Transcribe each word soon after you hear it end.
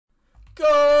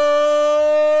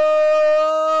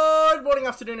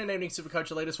afternoon and evening, Supercoach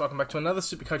Elites. Welcome back to another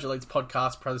Supercoach Elites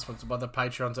podcast, proudly sponsored by the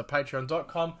Patreons at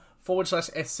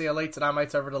patreon.com/SC Elites and our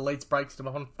mates over at Elites Breaks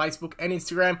on Facebook and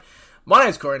Instagram. My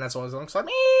name's Corey and as always alongside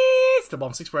me, it's the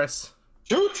Bombs Express.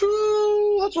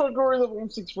 Choo-choo! That's right, Corey, the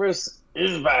Bombs Express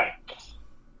is back.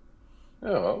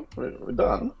 Oh, well, we're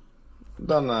done.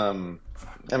 Done,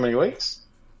 how many weeks?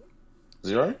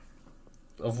 0?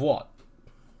 Of what?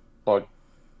 Like,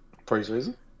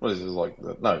 pre-season? What is this, like,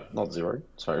 no, not 0.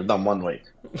 Sorry, we've done 1 week.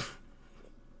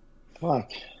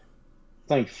 Fuck.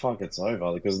 Thank fuck it's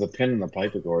over, because the pen and the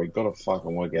paper, Corey, got to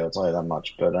fucking work out, I'll tell you that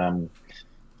much. But,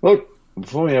 look,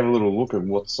 before we have a little look at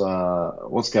what's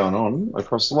going on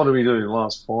across, what did we do the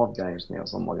last 5 games now,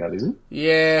 something like that, is it?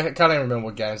 Yeah, I can't even remember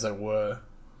what games they were.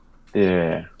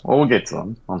 Yeah, well, we'll get to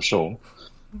them, I'm sure.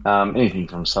 Anything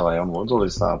from Saturday onwards, or at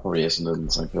least probably Essendon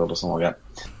and St Kilda or something like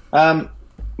that.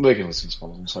 We can listen to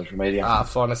sponsors on social media.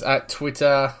 Find us at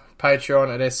Twitter, Patreon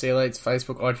at SC Elites,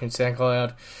 Facebook, iTunes,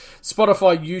 SoundCloud,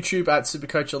 Spotify, YouTube at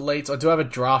Supercoach Elites. I do have a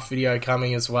draft video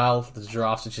coming as well. The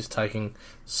draft is just taking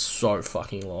so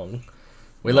fucking long.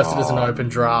 We left it as an open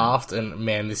draft, and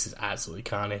man, this is absolutely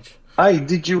carnage. Hey,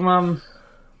 did you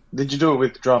do it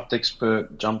with draft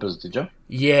expert jumpers? Did you?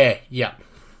 Yeah. Yeah.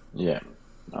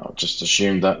 I just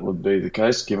assumed that would be the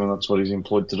case, given that's what he's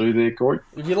employed to do there, Corey.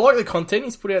 If you like the content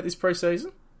he's put out this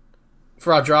pre-season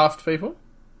for our draft people,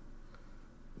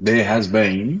 there has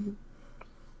been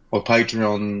on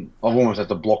Patreon. I've almost had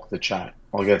to block the chat.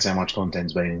 Like, that's how much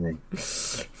content's been in there.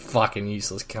 Fucking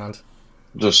useless cunt.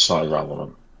 Just so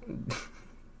relevant. Do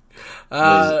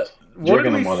you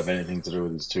reckon it might have anything to do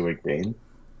with his 2-week ban?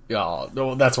 Yeah,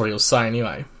 well, that's what he'll say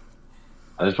anyway.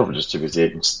 He's probably just too busy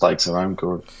eating steaks at home,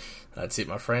 Corey. That's it,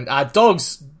 my friend.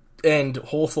 Dogs and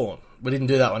Hawthorn. We didn't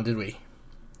do that one, did we?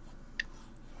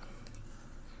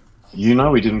 You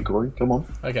know we didn't, Corey. Come on.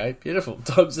 Okay, beautiful.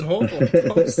 Dogs and Hawthorn.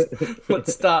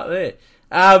 Let's start there.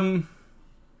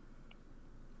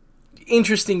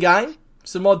 Interesting game.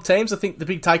 Some odd teams. I think the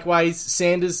big takeaway is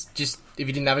Sanders, just if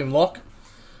you didn't have him lock.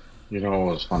 You know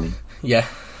what was funny? Yeah.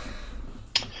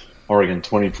 Oregon,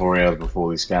 24 hours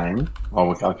before this game,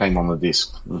 I came on the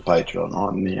disc, the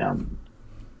Patreon,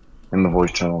 in the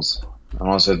voice channels, and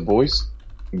I said, boys,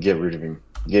 get rid of him.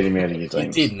 Get him out of your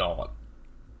teams. You did not.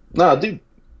 No, I did.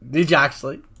 Did you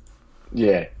actually?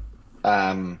 Yeah.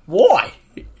 Why?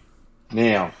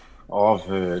 Now, I've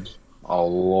heard a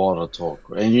lot of talk,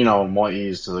 and you know, my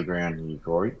ears to the ground here,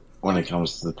 Corey, when it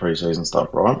comes to the preseason stuff,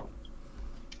 right?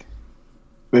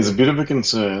 There's a bit of a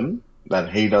concern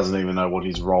that he doesn't even know what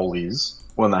his role is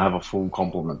when they have a full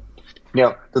complement.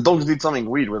 Now, the Dogs did something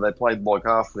weird where they played like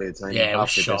half their team,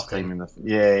 half their best team in the.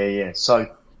 Yeah.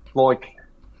 So, like,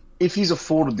 if he's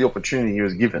afforded the opportunity he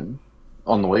was given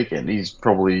on the weekend, he's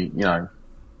probably,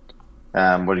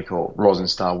 rising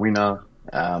star winner.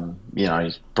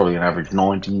 He's probably going to average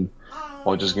 90.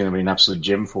 Or just going to be an absolute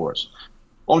gem for us.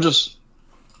 I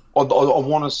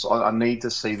need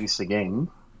to see this again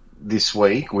this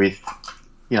week with,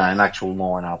 an actual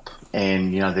lineup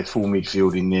and, their full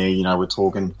midfield in there. We're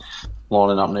talking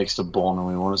lining up next to Bon, and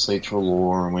we want to see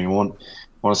Treloar, and we want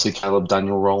to see Caleb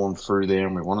Daniel rolling through there,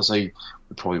 and we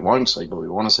probably won't see, but we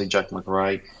want to see Jack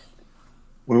McRae.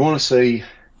 We want to see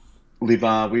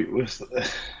Libar.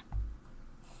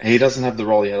 He doesn't have the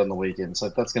role he had on the weekend, so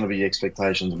if that's going to be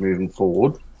expectations moving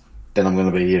forward, then I'm going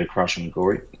to be here to crush him,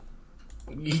 Corey.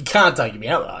 You can't take him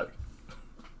out,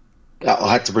 though.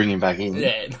 I had to bring him back in.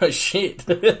 Yeah, no shit.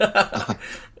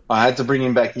 I had to bring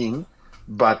him back in,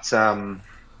 but,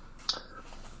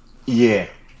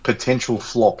 potential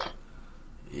flop.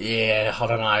 Yeah, I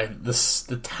don't know.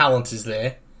 The talent is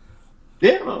there.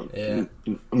 Yeah.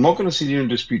 I'm not going to sit here and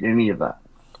dispute any of that.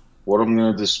 What I'm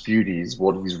going to dispute is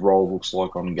what his role looks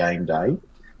like on game day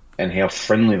and how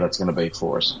friendly that's going to be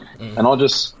for us. Mm. And I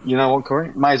just, you know what,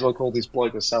 Corey? May as well call this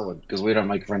bloke a salad because we don't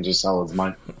make friends with salads,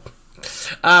 mate.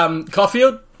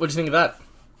 Caulfield, what do you think of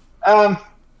that?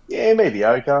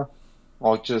 Mediocre.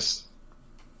 Like, just,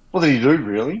 what did he do,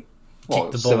 really?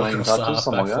 Kick the ball across touches,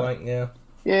 something like that. Yeah.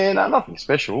 Yeah, no, nothing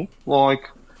special. Like,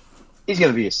 he's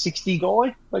going to be a 60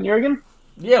 guy, don't you reckon?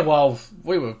 Yeah, well,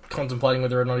 we were contemplating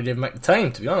whether or not he'd ever make the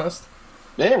team, to be honest.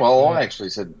 Yeah, well, I actually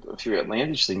said a few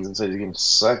outlandish things and said he's getting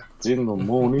sacked in the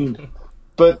morning.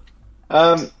 But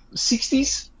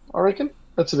 60s, I reckon.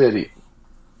 That's about it.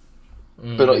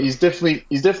 Mm. But he's definitely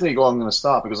a guy I'm going to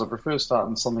start because I prefer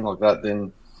starting something like that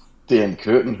than Dan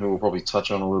Curtin, who we'll probably touch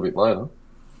on a little bit later.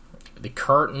 The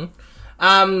Curtin.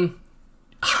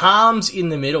 Harms in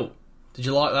the middle. Did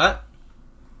you like that?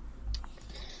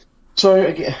 So,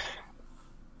 again,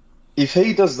 if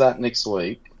he does that next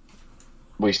week,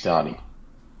 we start him.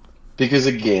 Because,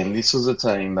 again, this was a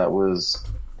team that was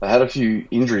They had a few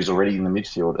injuries already in the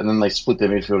midfield, and then they split their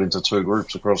midfield into two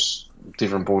groups across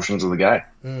different portions of the game.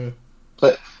 Mm.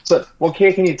 So what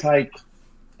care can you take?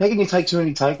 How can you take too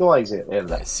many takeaways out of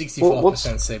that? 65%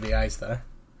 CBAs, though.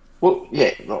 Well,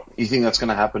 yeah. You think that's going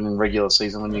to happen in regular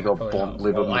season when you got Bont,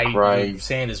 Libber, McRae?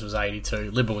 Sanders was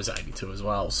 82. Libber was 82 as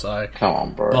well. So come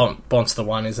on, bro. Bont's the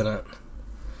one, isn't it?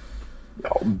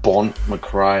 Bont,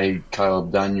 McRae,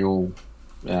 Caleb Daniel.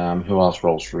 Who else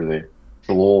rolls through there?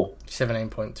 Trelaw.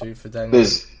 17.2 for Daniel.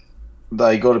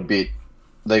 They got a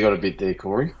bit there,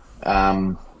 Corey.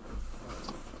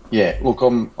 Yeah, look,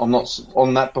 I'm not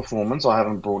on that performance. I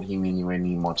haven't brought him anywhere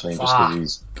near my team just because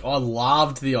he's. I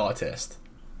loved the eye test.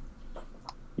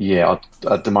 Yeah,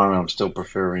 at the moment I'm still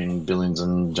preferring Billings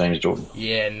and James Jordan.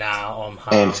 Yeah, I'm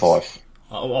Harms. And Fife.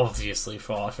 Obviously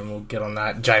Fife, and we'll get on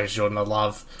that. James Jordan I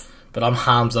love, but I'm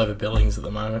Harms over Billings at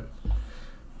the moment.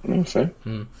 Fair.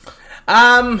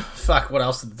 Fuck, what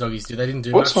else did the doggies do? They didn't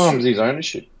do What's much. Harmsy's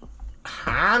ownership?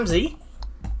 Harmsy?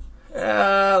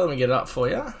 Let me get it up for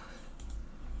you.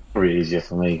 Probably easier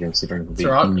for me considering to be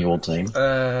in your team.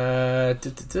 They're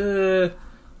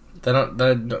not.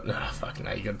 Fucking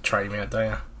no, you got to trade him out, don't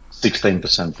you?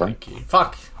 16%, Frank.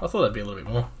 Fuck, I thought that'd be a little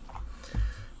bit more.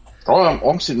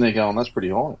 I'm sitting there going, that's pretty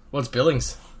high. What's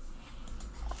Billings?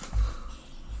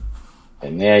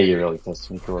 And now you're really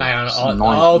testing me, Corey. Hang on,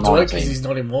 I'll do it because he's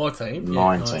not in my team.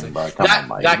 19, bro. Come on,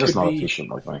 mate. You're just not efficient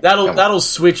like me. That'll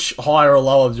switch higher or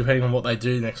lower depending on what they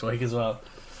do next week as well.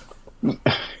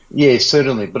 Yeah,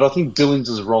 certainly. But I think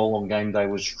Billings' role on game day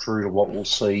was true to what we'll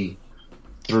see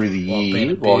through the year.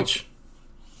 Being a bitch.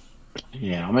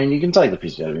 Yeah, I mean, you can take the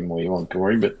piss out of him where you want,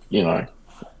 Corey, but, you know,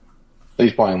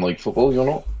 he's playing league football, you're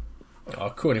not. I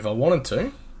could if I wanted to.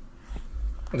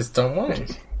 I just don't want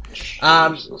to.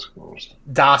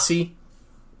 Darcy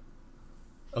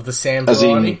of the Sam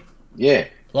variety. Yeah.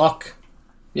 Lock.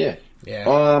 Yeah.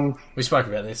 Yeah. We spoke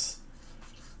about this.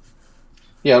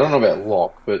 Yeah, I don't know about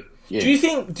Lock, but yeah. Do you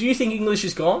think English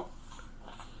is gone?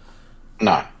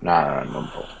 No, not at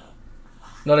all.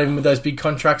 Not even with those big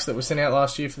contracts that were sent out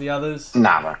last year for the others?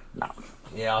 No.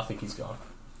 Yeah, I think he's gone.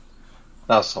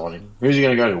 They'll sign him. Who's he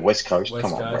going to go to? West Coast? West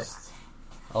Come on, Coast.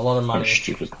 Bro. A lot of money.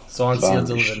 Stupid. Signed, sealed,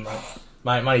 delivered, mate.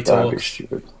 Mate, money Don't talks. be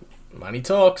stupid. Money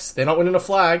talks. They're not winning a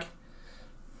flag.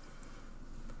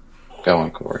 Go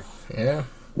on, Corey. Yeah.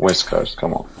 West Coast,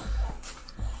 come on.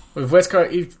 With West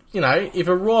Coast, if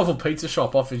a rival pizza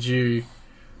shop offered you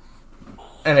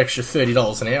an extra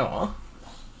 $30 an hour.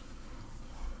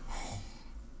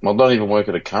 I don't even work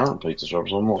at a current pizza shop,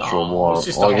 so I'm not sure why. It's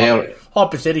just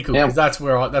hypothetical, because that's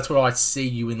where I see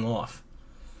you in life.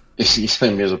 You see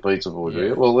me as a pizza boy, do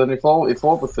you? Well, then if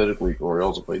hypothetically, Corey, I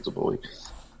was a pizza boy,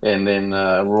 and then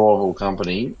a rival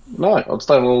company, no, I'd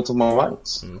stay loyal to my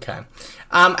mates. Okay.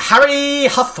 Harry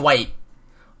Huthwaite.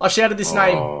 I shouted this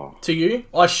name to you.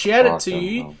 I shouted to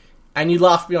you, and you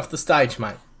laughed me off the stage,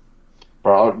 mate.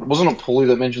 Bro, wasn't it Paulie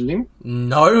that mentioned him?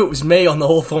 No, it was me on the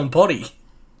Hawthorn potty.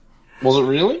 Was it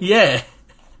really? Yeah.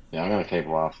 Yeah, I'm going to keep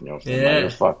laughing you off. Yeah. You're a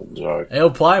fucking joke.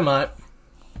 He'll play, mate.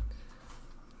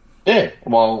 Yeah,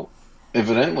 well,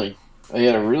 evidently. He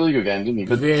had a really good game, didn't he?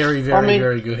 But, very,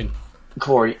 very good.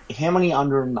 Corey, how many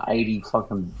 180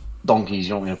 fucking donkeys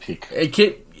you want me to pick?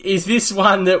 Is this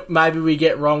one that maybe we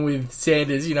get wrong with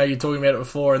Sanders? You know, you're talking about it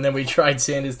before, and then we trade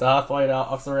Sanders to Huthwaite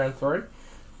after round 3? I've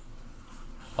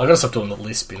got to stop doing the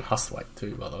lisp in Huthwaite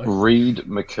too, by the way. Reed,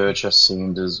 McKercher,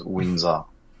 Sanders, Windsor.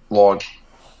 Like,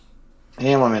 how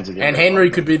am I meant to get And Henry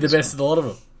could be the best of the lot of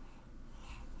them.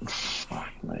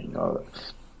 Fuck me, no.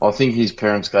 I think his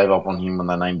parents gave up on him when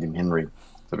they named him Henry,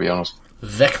 to be honest.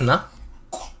 Vecna?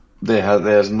 There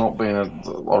has not been,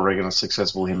 a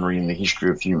successful Henry in the history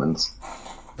of humans.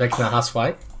 Vecna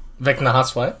Huthwaite?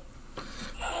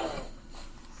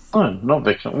 No, not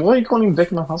Vecna. Why are you calling him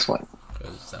Vecna Huthwaite?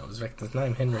 Because that was Vecna's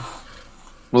name, Henry.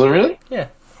 Was it really? Yeah.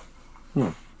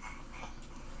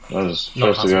 That just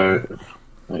goes to go.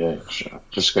 Yeah,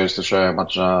 just goes to show how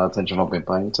much attention I've been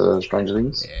paying to Stranger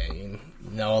Things. Yeah, you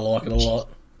know I like it a lot.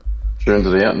 Tuned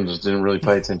it out and just didn't really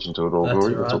pay attention to it all. That's,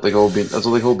 right. That's what they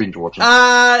call binge watching.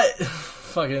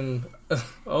 Fucking. I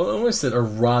almost said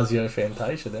Orazio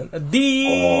Fantasia then.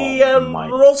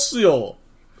 D'Ambrosio.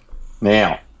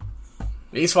 Now,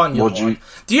 this one you like.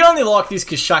 Do you only like this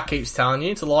because Shaq keeps telling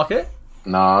you to like it?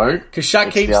 No. Because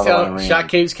Shaq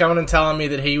keeps coming and telling me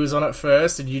that he was on it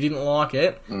first and you didn't like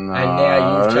it. No. And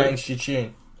now you've changed your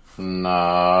tune.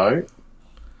 No.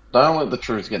 Don't let the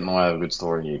truth get in the way of a good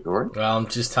story here, Corey. Well, I'm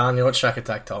just telling you what Shaq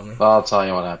Attack told me. I'll tell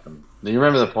you what happened. Do you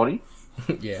remember the potty?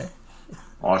 Yeah.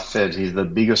 I said he's the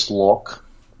biggest lock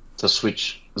to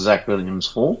switch Zach Williams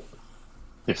for,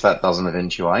 if that doesn't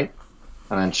eventuate.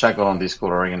 And then Shaq got on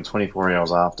Discord, I reckon, 24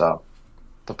 hours after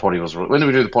the potty was... When did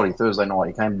we do the potty? Thursday night.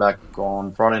 He came back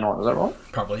on Friday night. Was that right?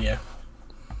 Probably, yeah.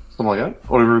 Something like that.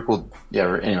 Or did we record...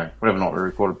 Yeah, anyway, whatever night we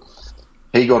recorded.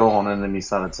 He got on and then he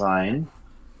started saying,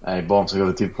 hey, Bombs, I got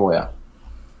a tip for you.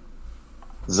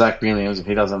 Zach Williams, if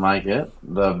he doesn't make it,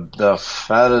 the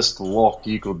fattest lock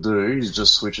you could do is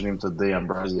just switching him to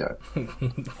D'Ambrosio.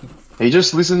 He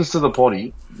just listens to the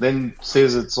potty, then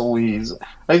says it's all his.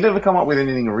 They've never come up with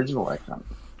anything original like that.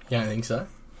 You don't think so?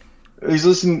 He's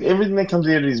listening. Everything that comes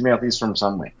out of his mouth is from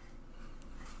somewhere.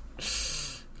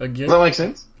 Again? Does that make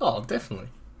sense? Oh, definitely.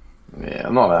 Yeah,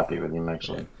 I'm not happy with him,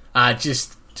 actually.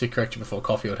 Just to correct you before,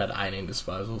 Caulfield had 18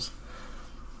 disposals.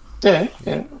 Yeah,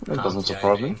 that doesn't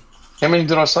surprise me. How many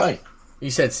did I say? You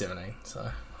said 17, so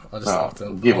I just like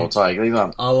to... Give or take. I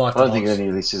don't think hold, any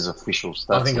of this is official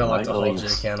stuff. I think I like to hold you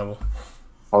accountable.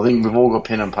 I think we've all got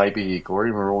pen and paper here,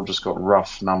 Corey. We've all just got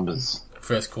rough numbers.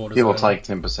 First quarter. Give or take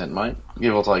 10%, mate.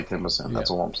 Give or take 10%. That's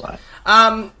all I'm saying.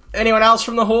 Anyone else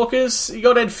from the Hawkers? You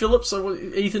got Ed Phillips, or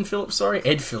Ethan Phillips, sorry?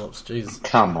 Ed Phillips, Jesus.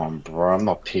 Come on, bro. I'm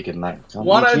not picking that.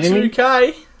 102k?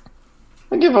 I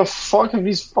don't give a fuck if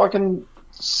he's fucking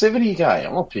 70k.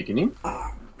 I'm not picking him.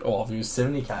 Oh, if he was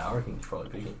 70k, I reckon you'd probably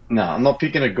pick him. No, I'm not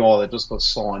picking a guy that just got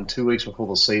signed 2 weeks before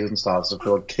the season starts to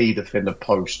fill a key defender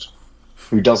post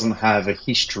who doesn't have a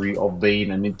history of being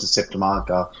an intercept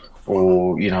marker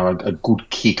or, a good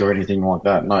kick or anything like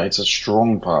that. No, it's a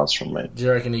strong pass from me. Do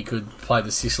you reckon he could play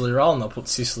the Sicily role and they'll put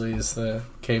Sicily as the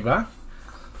key back?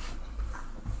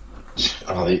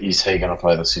 Oh, is he going to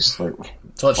play the Sicily?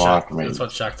 That's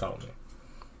what Shaq told me.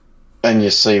 And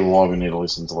you see why we need to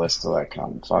listen to less to that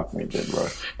cunt. Fuck me dead, bro.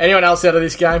 Anyone else out of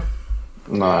this game?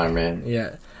 No, man.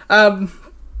 Yeah.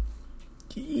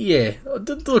 Yeah.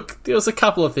 Look, there was a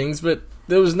couple of things, but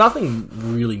there was nothing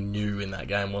really new in that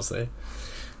game, was there?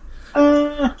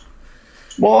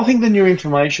 Well, I think the new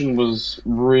information was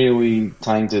really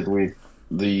tainted with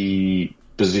the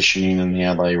positioning and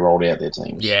how they rolled out their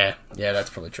teams. Yeah,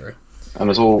 that's probably true. And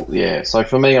it's all, so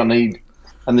for me, I need...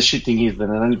 And the shit thing is that it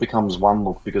only becomes one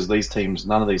look because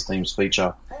none of these teams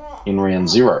feature in round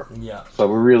 0. Yeah. So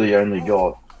we really only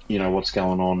got, what's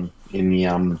going on in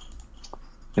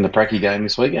the Praccy game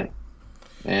this weekend.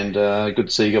 And good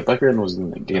to see you got back and was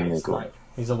getting there. Cool.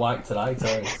 He's awake today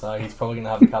too, so he's probably going to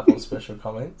have a couple of special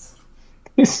comments.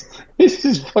 This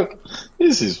is fucking...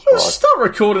 Stop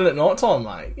recording at night time,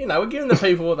 mate. We're giving the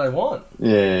people what they want.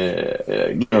 Yeah,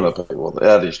 giving the people.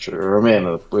 That is true. We're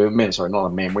not a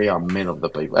man. We are men of the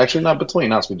people. Actually, no,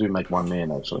 between us, we do make one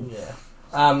man, actually. Yeah.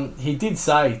 He did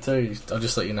say, too, I'll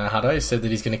just let you know, Hutto, he said that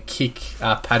he's going to kick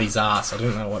Paddy's ass. I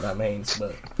don't know what that means,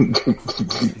 but...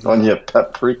 On your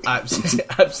pat prick.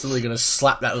 Absolutely going to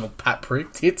slap that little pat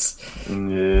prick tits.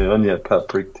 Yeah, on your pat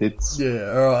prick tits. Yeah,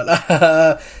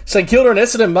 alright. St Kilda and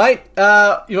Essendon, mate.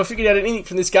 If I figured out anything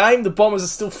from this game, the Bombers are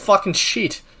still fucking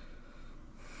shit.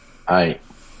 Hey.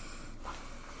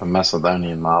 A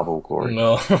Macedonian marble, Corey.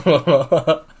 No.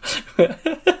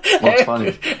 What's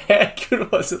funny? How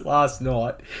good was it last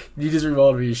night? You just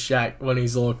reminded me of Shaq when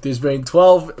he's like, there's been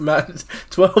 12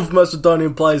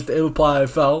 Macedonian players to ever play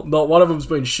AFL. Not one of them's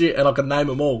been shit, and I can name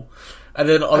them all. And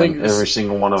then I think every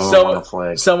single one of them won a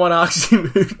flag. Someone asked him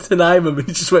who to name them, and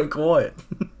he just went quiet.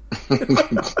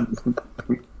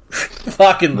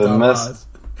 Fucking dumbass.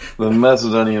 The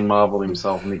Macedonian marvel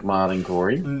himself, Nick Martin,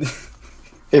 Corey.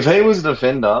 If he was a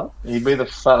defender, he'd be the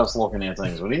fattest lock in our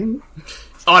teams, wouldn't he?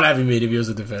 I'd have him in if he was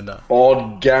a defender.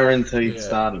 I'd guaranteed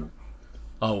starting.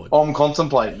 I would. I'm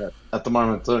contemplating it at the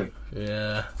moment too.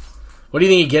 Yeah. What do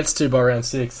you think he gets to by round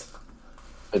 6?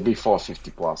 It'd be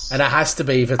 550 plus. And it has to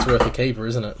be if it's worth a keeper,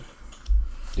 isn't it?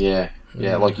 Yeah.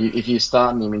 Like if you're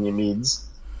starting him in your mids,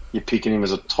 you're picking him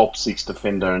as a top 6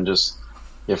 defender and just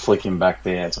flick him back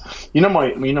there. So,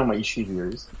 my issue here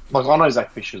is, like, I know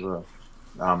Zach Fisher's a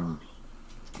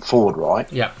forward,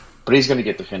 right? Yeah. But he's going to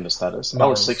get defender status.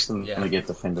 Alex Sexton's going to get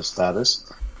defender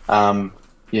status. You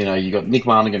got Nick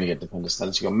Martin going to get defender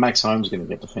status. You got Max Holmes going to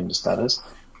get defender status.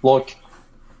 Like,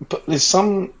 but there's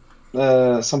some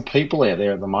people out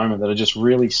there at the moment that are just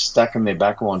really stacking their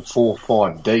backline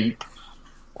 4-5 deep.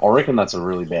 I reckon that's a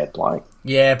really bad play.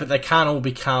 Yeah, but they can't all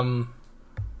become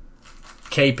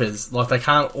keepers. Like, they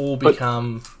can't all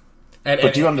become...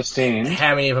 But do you understand...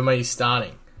 How many of them are you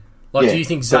starting? Like, do you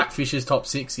think Zach Fisher's top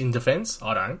 6 in defence?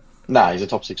 I don't. No, he's a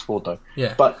top 6 forward though.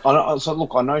 Yeah. But I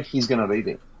know he's going to be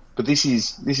there. But this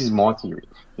is my theory.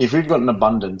 If we've got an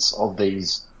abundance of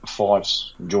these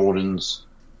Fifes, Jordans,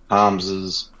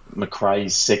 Harmses,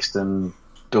 McRae's, Sexton,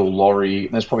 Bill Laurie,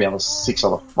 there's probably 6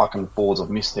 other fucking forwards I've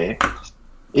missed there.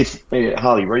 If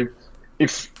Harley Reid,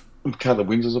 if Caleb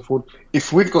Wins is a forward,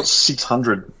 if we've got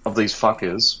 600 of these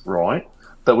fuckers, right,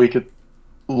 that we could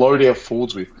load our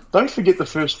forwards with. Don't forget the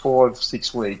first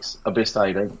 5-6 weeks are best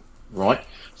 18, right?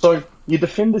 So your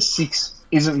defender 6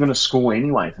 isn't going to score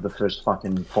anyway for the first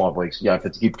fucking 5 weeks. Yeah, if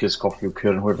it's Gibcus, Caulfield,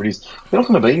 Curtin, whoever it is, they're not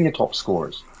going to be in your top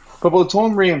scorers. But by the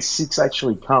time round 6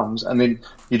 actually comes, and then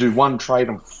you do one trade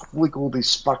and flick all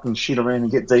this fucking shit around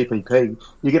and get DPP,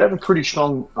 you could have a pretty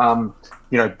strong,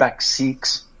 back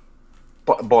 6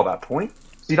 by that point.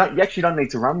 So you actually don't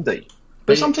need to run deep.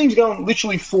 But some teams going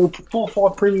literally 4 or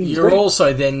 5 premiums. You're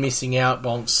also then missing out,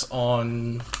 Bonks,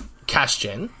 on cash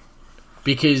gen.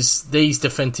 Because these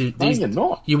defensive... No, you're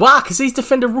not. You are, because these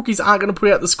defender rookies aren't going to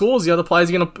put out the scores the other players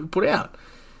are going to put out.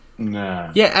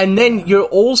 No. Yeah, and then you're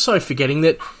also forgetting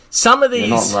that some of these...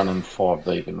 You're not running 5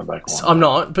 deep in the back line. I'm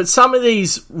not, but some of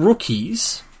these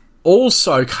rookies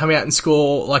also come out and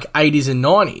score like 80s and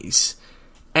 90s.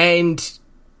 And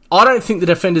I don't think the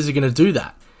defenders are going to do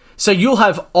that. So you'll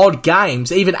have odd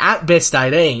games, even at best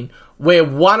 18, where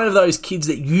one of those kids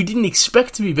that you didn't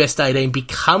expect to be best 18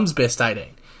 becomes best 18.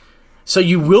 So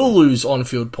you will lose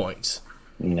on-field points.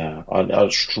 No, I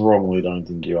strongly don't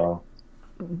think you are.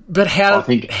 But how?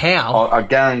 I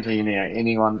guarantee you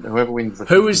now, whoever wins the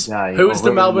who is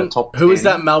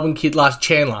that Melbourne kid last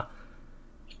Chandler?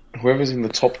 Whoever's in the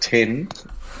top 10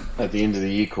 at the end of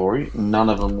the year, Corey, none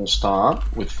of them will start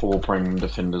with 4 premium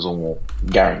defenders or more.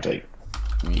 Guaranteed.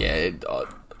 Yeah,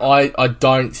 I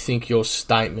don't think your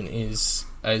statement is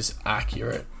as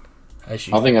accurate as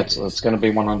you. I think it's going to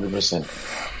be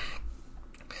 100%.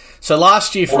 So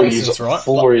last year, for instance, right?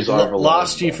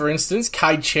 Last year, for instance,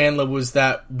 Cade Chandler was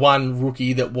that one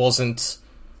rookie that wasn't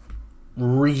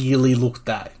really looked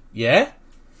at. Yeah,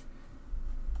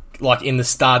 like in the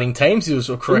starting teams, he was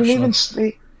a correction.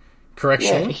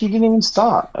 Yeah, he didn't even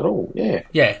start at all. Yeah.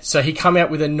 Yeah. So he come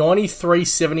out with a 93,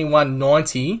 71,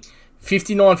 90,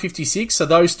 59, 56. So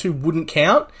those two wouldn't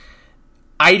count.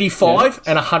 85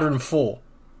 and 104.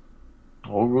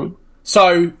 All good.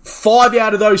 So 5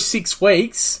 out of those 6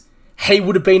 weeks, he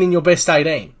would have been in your best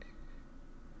 18.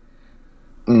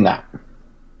 No.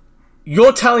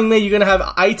 You're telling me you're going to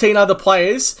have 18 other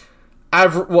players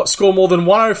score more than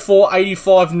 104,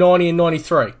 85, 90 and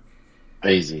 93?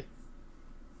 Easy.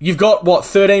 You've got,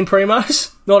 13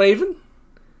 primos? Not even?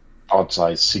 I'd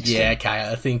say 16. Yeah,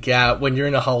 okay. I think when you're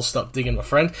in a hole, stop digging, my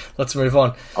friend. Let's move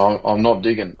on. I'm not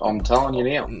digging. I'm telling you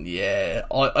now. Yeah,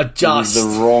 I just... It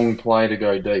is the wrong play to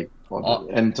go deep.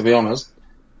 And to be honest,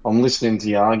 I'm listening to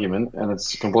your argument, and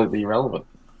it's completely irrelevant.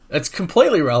 It's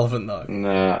completely relevant, though.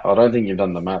 Nah, I don't think you've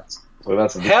done the maths. So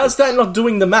that's how's that not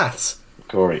doing the maths?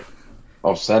 Corey,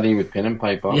 I've sat here with pen and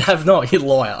paper. You have not, you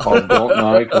liar.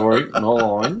 No, Corey, not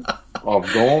lying.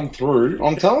 I've gone through.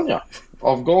 I'm telling you,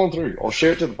 I've gone through. I'll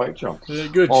share it to the Patreon. Yeah,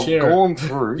 good, I've share gone it.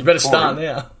 through. You better start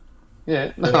now.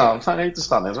 Yeah, no, I don't need to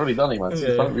start now. It's already done anyway.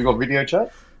 Yeah. We've got video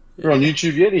chat. You're on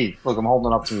YouTube yet? Look, I'm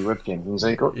holding it up to my webcam. Can you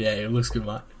see it, Corey? Yeah, it looks good,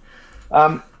 mate.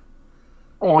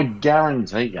 I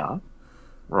guarantee you,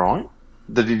 right,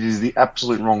 that it is the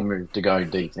absolute wrong move to go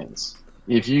defense.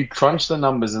 If you crunch the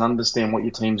numbers and understand what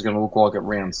your team's going to look like at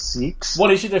round 6...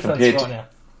 What is your difference right now?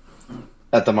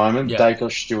 At the moment,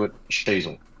 Dacos, Stewart,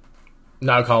 Stiesel.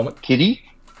 No Coleman. Kitty?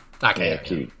 Okay. Yeah,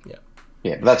 Kitty. Yeah.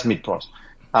 Yeah, but that's mid-price.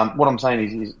 What I'm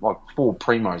saying is like 4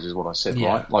 primos is what I said,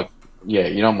 right? Like, yeah,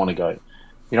 you don't want to go...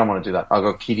 You don't want to do that. I've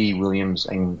got Kitty, Williams,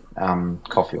 and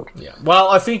Caulfield. Yeah. Well,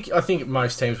 I think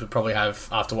most teams would probably have,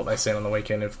 after what they've seen on the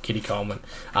weekend of Kitty Coleman.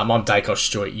 I'm Dacos,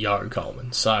 Stewart, Yo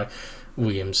Coleman. So,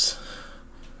 Williams.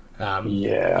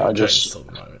 I just...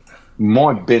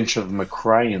 My bench of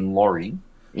McRae and Laurie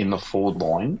in the forward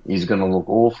line is going to look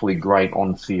awfully great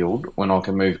on field when I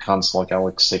can move cunts like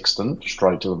Alex Sexton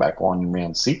straight to the back line in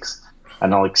round 6.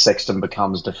 And Alex Sexton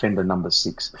becomes defender number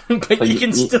 6. But so you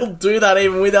can still do that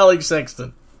even with Alex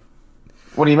Sexton.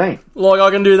 What do you mean? Like, I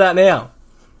can do that now.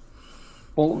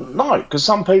 Well, no, because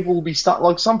some people will be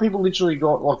some people literally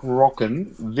got like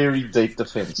rocking very deep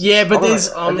defence. Yeah, but there's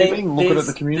looking at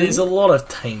the community. There's a lot of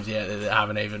teams out there that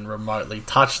haven't even remotely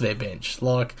touched their bench.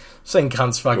 Like, I've seen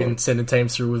cunts fucking sending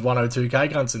teams through with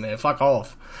 102k cunts in there. Fuck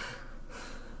off.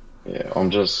 Yeah,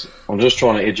 I'm just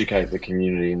trying to educate the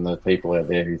community and the people out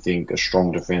there who think a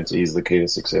strong defence is the key to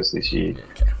success this year.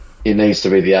 Okay. It needs to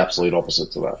be the absolute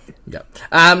opposite to that.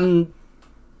 Yeah.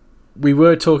 We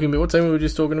were talking about... What team were we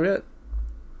just talking about?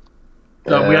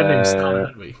 No, we hadn't even started,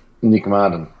 had we? Nick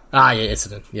Martin. Yeah,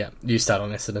 Essendon. Yeah, you start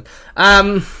on Essendon.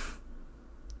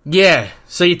 Yeah,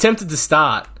 so you're tempted to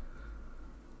start.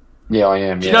 Yeah, I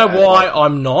am. Do you know why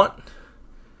I'm not?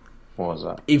 Why is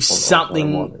that? If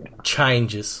something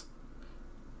changes.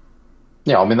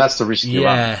 Yeah, I mean, that's the risk you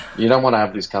run. You don't want to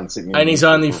have this cunt sitting in... And he's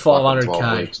only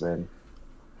 500k. Weeks, then.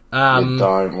 You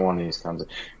don't want his cunt...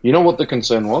 You know what the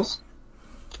concern was?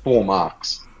 4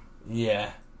 marks.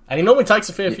 Yeah. And he normally takes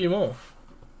a fair few more.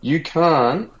 You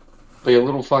can't be a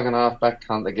little fucking half-back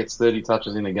cunt that gets 30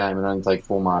 touches in a game and only take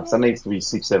 4 marks. That needs to be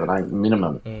 6, 7, 8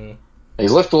 minimum. Mm.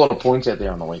 He's left a lot of points out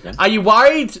there on the weekend. Are you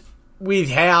worried with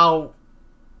how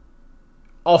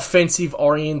offensive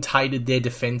orientated their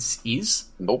defence is?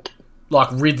 Nope. Like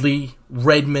Ridley,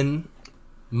 Redmond,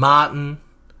 Martin.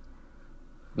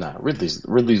 No, Ridley's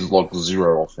like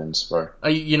 0 offense, bro. Are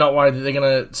you not worried that they're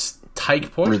going to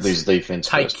take points? Ridley's defense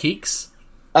take first. Kicks?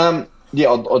 Yeah,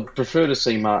 I'd prefer to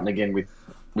see Martin again with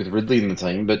Ridley in the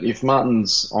team. But if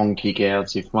Martin's on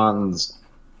kick-outs, if Martin's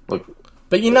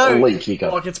elite kicker,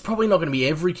 like it's probably not going to be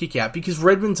every kick-out because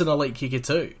Redmond's an elite kicker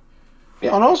too.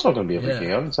 Yeah, I know it's not going to be every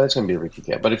kick-out. I didn't say it's going to be every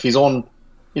kick-out. But if he's on,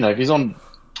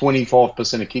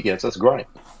 25% of kick-outs, that's great.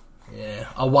 Yeah,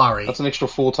 I worry. That's an extra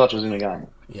 4 touches in a game.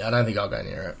 Yeah, I don't think I'll go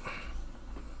near it.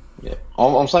 Yeah,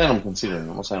 I'm saying I'm considering it.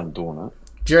 I'm not saying I'm doing it.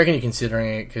 Do you reckon you're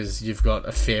considering it because you've got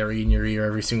a fairy in your ear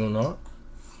every single night?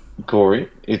 Corey,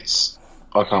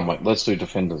 I can't wait. Let's do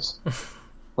defenders.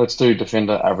 Let's do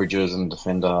defender averages and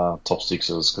defender top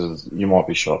sixes because you might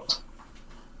be shocked.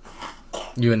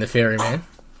 You and the fairy man?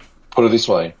 Put it this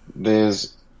way.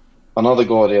 There's another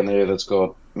guy down there that's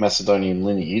got Macedonian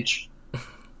lineage,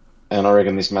 and I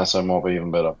reckon this Masso might be even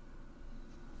better.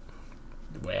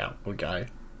 Wow, okay.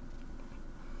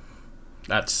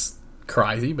 That's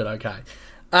crazy, but okay.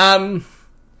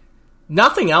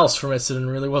 Nothing else from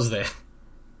Essendon really, was there?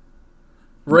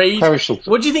 Reed,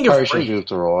 what do you think of Reed?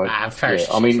 Looked alright.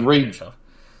 I mean,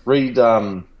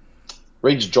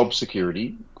 Reed's job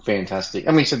security, fantastic.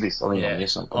 I mean, he said this.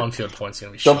 On-field points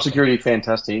going to be job security,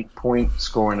 fantastic. Point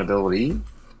scoring ability,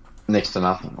 next to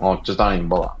nothing. Just don't even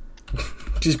bother.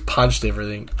 Just punched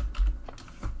everything.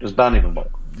 Just don't even bother.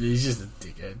 He's just a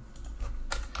dickhead.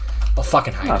 I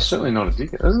fucking hate him. No, certainly not a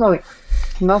dickhead. There's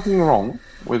nothing wrong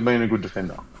with being a good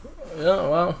defender. Yeah,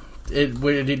 well,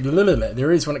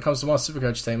 there is when it comes to my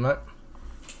Supercoach team, mate.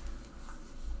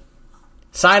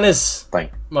 Sainers,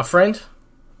 my friend.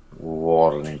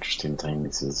 What an interesting team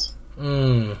this is.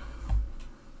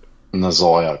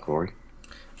 Nazaya, Corey.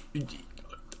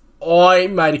 I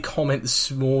made a comment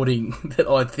this morning that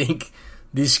I think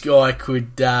this guy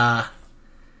could go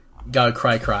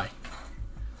cray-cray.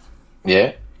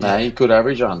 Yeah? No, he could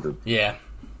average 100. Yeah.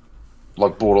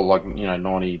 Like border,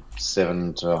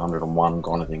 97 to 101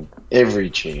 kind of thing. Every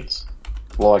chance.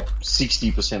 Like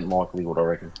 60% likelihood, I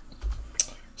reckon.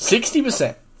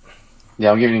 60%?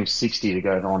 Yeah, I'm giving him 60 to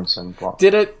go 97 plus.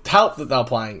 Did it help that they were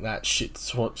playing that shit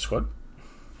squad?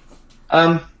 I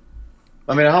mean,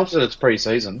 it helps that it's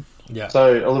pre-season. Yeah.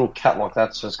 So a little cat like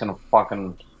that's just going to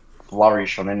fucking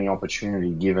flourish on any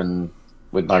opportunity given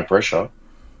with no pressure.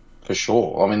 For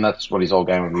sure. I mean, that's what his whole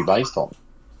game would be based on.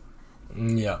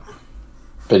 Yeah.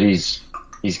 But he's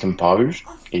composed.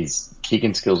 His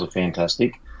kicking skills are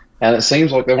fantastic. And it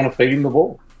seems like they want to feed him the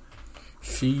ball.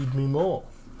 Feed me more.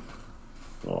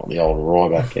 Oh, the old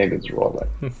Ryback. How good's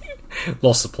Ryback?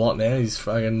 Lost the plot now. He's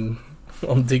fucking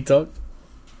on TikTok.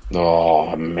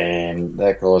 Oh, man.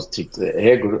 That guy's TikTok.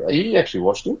 How good. Have you actually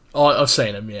watched him? Oh, I've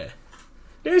seen him, yeah.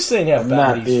 You've seen how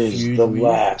bad his feud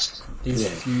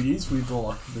feud is with the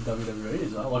WWE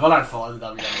as well. Like, I don't follow the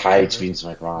WWE. Hates Vince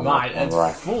McMahon. Mate,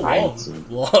 it's full Hates on. him.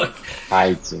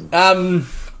 Hates him.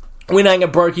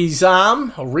 Winanger broke his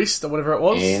arm, or wrist, or whatever it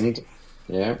was. And,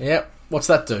 yeah. Yep. What's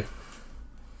that do?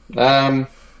 To be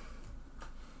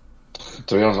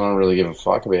honest, I don't really give a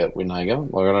fuck about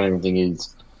Winanger. Like, I don't even think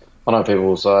he's... I know people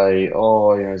will say,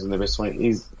 he's in the best 20.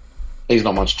 He's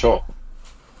not much chop.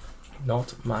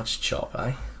 Not much chop,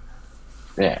 eh?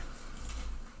 Yeah.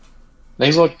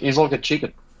 He's like a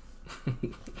chicken.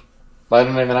 They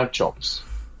don't even have chops.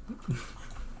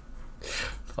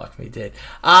 Fuck me dead.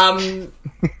 I'll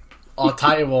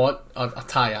tell you what. I'll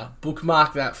tell you.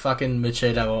 Bookmark that fucking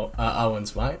Machado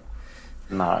Owens, mate.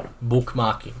 No.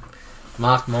 Bookmarking.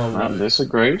 Mark my words. I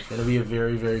disagreed. Going to be a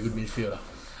very, very good midfielder.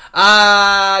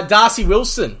 Darcy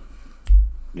Wilson.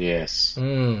 Yes.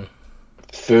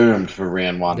 Firmed for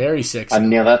round 1. Very sexy. And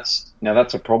now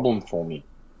that's a problem for me.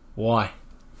 Why?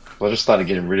 I just started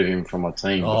getting rid of him from my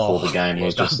team before the game. I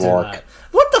was just like... That.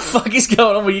 What the fuck is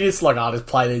going on? Were you just like, just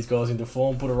play these guys into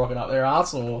form, put a rocket up their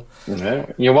arse, or...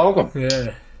 Yeah, you're welcome.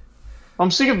 Yeah. I'm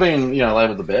sick of being,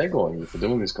 labelled the bad guy for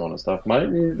doing this kind of stuff,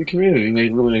 mate. The community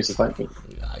really needs to thank me.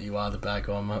 Yeah, you are the bad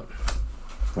guy, mate.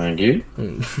 Thank you.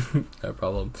 No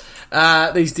problem.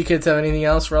 These dickheads have anything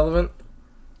else relevant?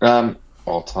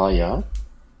 I'll tell you.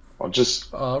 I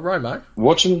just... Romo.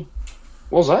 Watching...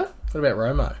 What was that? What about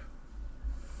Romo?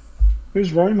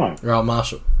 Who's Romo? Royal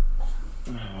Marshall.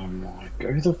 Oh my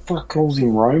god, who the fuck calls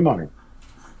him Romo?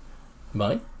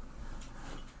 Mate?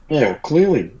 Yeah, well,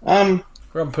 clearly.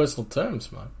 We're on personal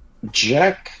terms, mate.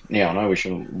 Jack. Now I know we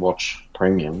shouldn't watch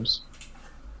premiums,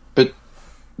 but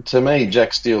to me,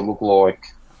 Jack Steele looked like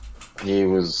he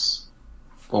was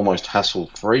almost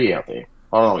hassle-free out there.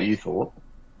 I don't know what you thought.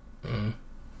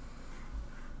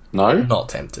 No? Not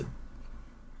tempted.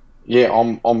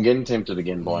 Yeah, I'm getting tempted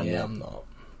again by now. I'm not.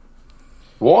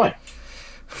 Why?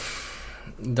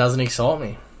 It doesn't excite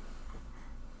me.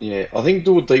 Yeah, I think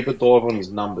do a deeper dive on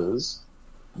his numbers.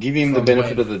 Give him the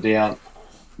benefit of the doubt.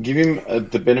 Give him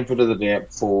the benefit of the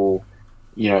doubt for,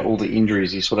 all the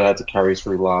injuries he sort of had to carry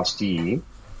through last year.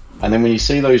 And then when you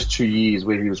see those 2 years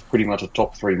where he was pretty much a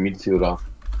top 3 midfielder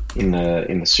in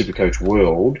the Supercoach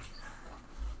world,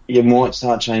 you might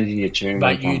start changing your tune.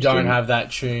 But you don't have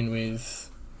that tune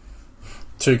with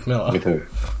Tuke Miller. With who?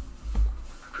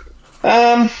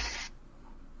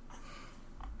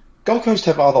 Gold Coast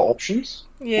have other options.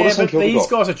 Yeah, but these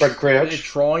guys are they're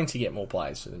trying to get more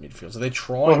players for the midfield. So they're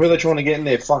trying. Well, who are they trying to get in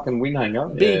there? Fucking win hanger.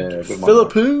 Big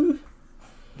Philippou.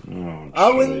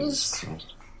 Owens.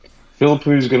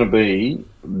 Philippou's going to be.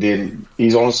 Then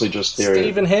he's honestly just there.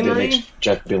 Stephen Henry. Next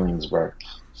Jack Billings, bro.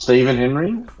 Stephen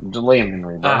Henry, Liam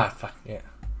Henry, bro. Fuck yeah.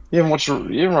 You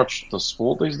haven't watched the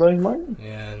sport these days, mate?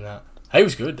 Yeah, no. He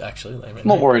was good actually. Liam Henry.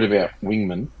 Not worried about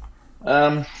wingmen.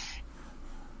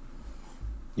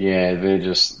 Yeah,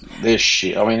 they're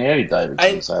shit. I mean, Eddie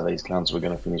Davidson say these cunts were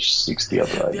going to finish 6th the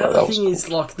other day. The other thing is,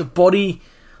 like, the body...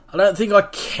 I don't think I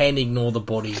can ignore the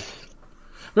body.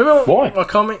 Remember why? My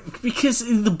comment? Because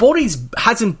the body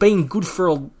hasn't been good for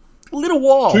a little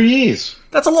while. 2 years.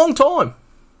 That's a long time.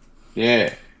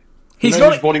 Yeah. He's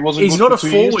not a forward.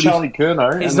 Charlie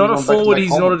Curnow. He's not a forward.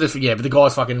 He's not a... Yeah, but the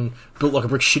guy's fucking built like a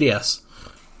brick shithouse.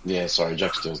 Yeah, sorry,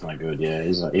 Jack Steele's no good. Yeah,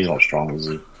 he's not strong, is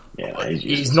he? Yeah,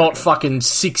 he's not fucking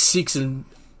 6'6" and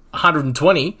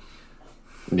 120.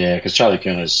 Yeah, because Charlie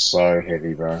Curnow's so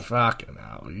heavy, bro. Fucking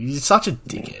hell. He's such a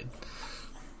dickhead.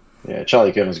 Yeah,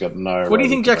 Charlie Curnow's got no... What do you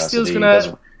think Jack Steele's going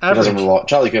to average?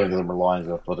 Charlie Curnow doesn't rely on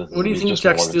his athleticism. What do you think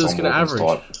Jack Steele's going to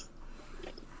average?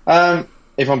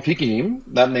 If I'm picking him,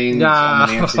 that means I'm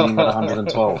announcing him at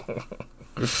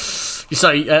 112. You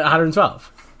say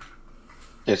 112?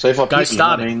 Yeah, so if I pick him,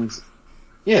 that means...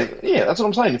 Yeah, that's what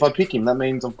I'm saying. If I pick him, that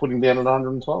means I'm putting him down at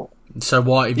 112. So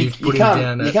why, if you put him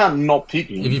down... You can't not pick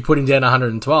him. If you put him down at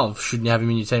 112, shouldn't you have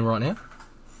him in your team right now?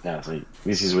 No, see,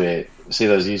 this is where... See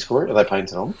those years score? Are they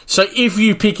painted on? So if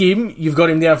you pick him, you've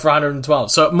got him down for 112.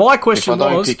 So my question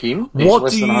was, pick him, what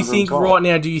do you think right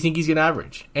now do you think he's going to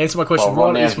average? Answer my question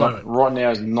right at this moment. Right now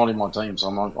he's not in my team, so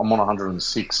I'm on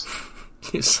 106.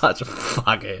 You're such a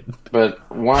fuckhead. But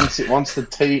once I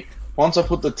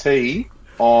put the T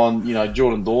on,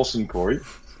 Jordan Dawson, Corey,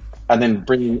 and then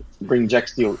bring Jack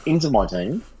Steele into my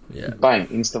team, bang,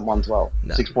 instant 112.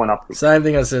 No. 6 point up. Same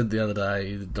thing I said the other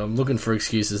day. I'm looking for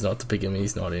excuses not to pick him.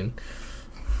 He's not in.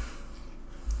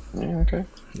 Yeah, okay.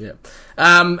 Yeah.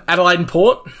 Adelaide and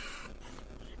Port.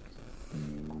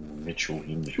 Mitchell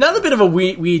Hinge. Another bit of a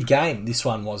weird game, this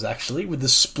one was, actually, with the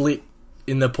split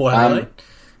in the Port Adelaide.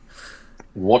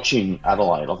 Watching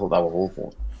Adelaide, I thought they were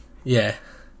awful. Yeah.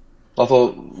 I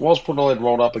thought, was Port Adelaide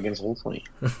rolled up against Hawthorn?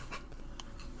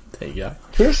 There you go.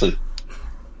 Seriously.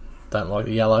 Don't like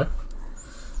the yellow.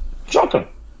 Shocking.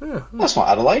 Yeah. That's not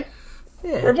Adelaide.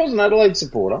 Yeah. If I was an Adelaide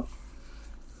supporter,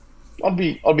 I'd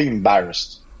be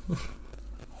embarrassed.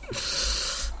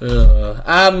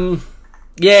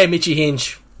 Yeah, Mitchy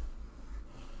Hinge.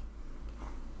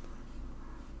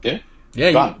 Yeah?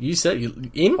 Yeah, you said you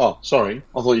in? Oh, sorry.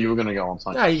 I thought you were going to go on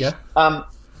something. There you go.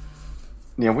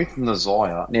 Now, with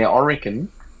Nazaya, I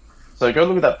reckon... So go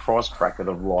look at that price bracket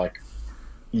of,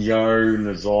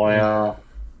 Nazaya,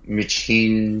 Mitch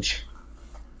Hinge.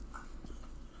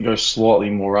 You go slightly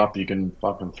more up, you can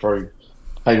fucking throw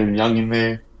Hayden Young in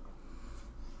there.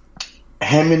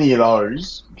 How many of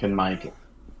those can make it?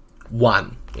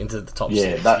 One into the top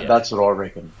six. That's what I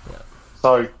reckon. Yeah.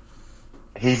 So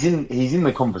he's in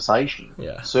the conversation.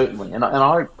 Yeah, certainly, and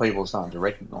I hope people are starting to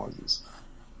recognise this.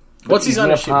 What's his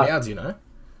ownership now? Do you know?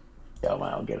 Yeah, well,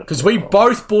 I'll get it. Because we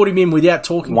both bought him in without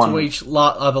talking to each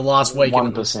other last week.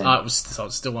 1%. It was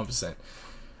still 1%.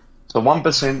 So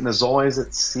 1%. Nazaya's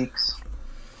at 6,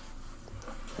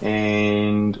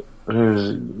 and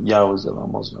was the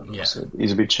one, wasn't it? Yeah,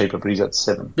 he's a bit cheaper, but he's at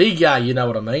 7. Big you know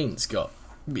what I mean, Scott.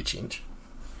 Mitch Hinge.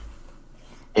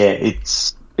 Yeah,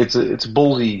 it's a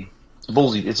ballsy.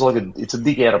 It's it's a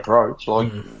dig out approach.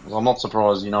 I'm not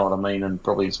surprised. You know what I mean, and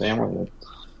probably his family are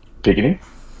picking him.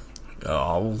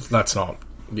 Oh, well, that's not.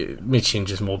 Mitch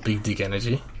Hinge is more big dick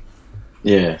energy.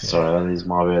 Yeah, sorry, that is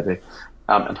my bad there.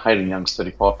 And Hayden Young's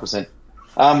 35%.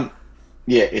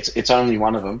 Yeah, it's only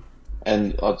one of them.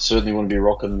 and I certainly wouldn't be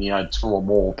rocking, 2 or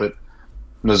more, but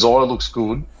Nazai looks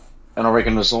good, and I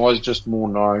reckon Nazai's just more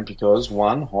known because,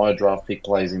 one, higher draft pick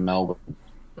plays in Melbourne.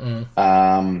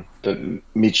 But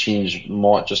Mitch Hinge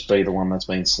might just be the one that's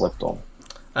been slept on.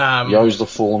 Yo's the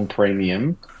Fulham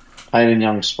premium. Hayden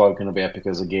Young spoken about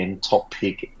because, again, top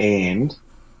pick and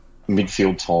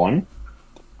midfield time.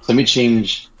 So Mitch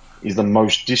Hinge is the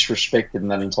most disrespected in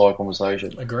that entire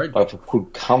conversation. Agreed. But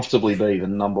could comfortably be the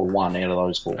number one out of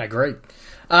those 4. Agreed.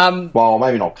 Well,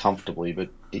 maybe not comfortably, but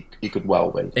it could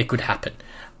well be. It could happen.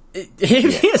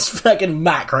 Here's fucking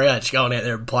Matt Crouch going out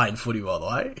there and playing footy, by the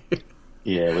way.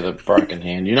 Yeah, with a broken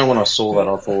hand. When I saw that,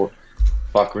 I thought,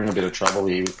 fuck, we're in a bit of trouble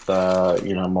here with,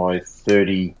 my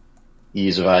 30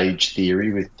 years of age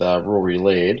theory with Rory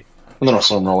Laird. And then I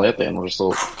saw him roll out there and I just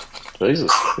thought,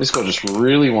 Jesus, this guy just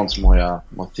really wants my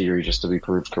theory just to be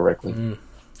proved correctly.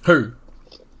 Who?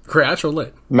 Crouch or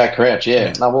Laird? Matt Crouch,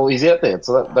 yeah. No, well, he's out there,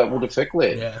 so that would affect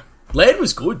Laird. Yeah. Laird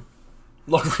was good.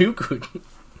 Like, real good.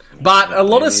 But a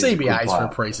lot of CBAs for a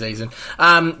pre-season.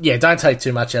 Don't take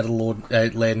too much out of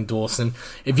Laird and Dawson.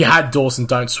 If you had Dawson,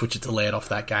 don't switch it to Laird off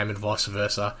that game and vice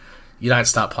versa. You don't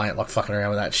start playing it like fucking around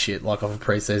with that shit like off a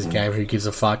pre-season game. Who gives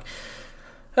a fuck?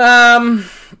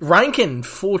 Rankin, 46%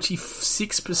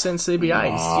 CBAs.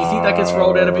 Do you think that gets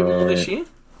rolled out a bit more this year?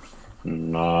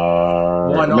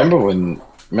 No. Why not?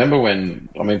 Remember when?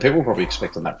 I mean, people were probably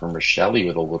expecting that from Rochelle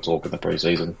with all the talk in the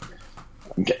pre-season.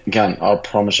 I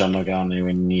promise you I'm not going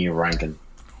anywhere near Rankin.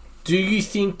 Do you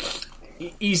think,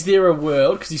 is there a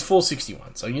world, because he's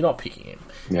 461, so you're not picking him.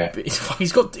 Yeah. But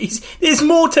there's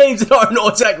more teams that own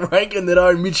Isaac Rankin than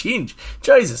own Mitch Hinge.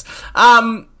 Jesus.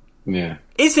 Yeah.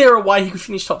 Is there a way he could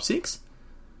finish top 6?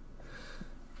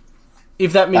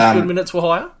 If that midfield minutes were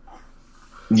higher?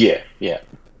 Yeah.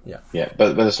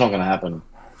 But it's not going to happen.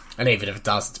 And even if it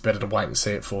does, it's better to wait and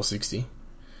see at 460.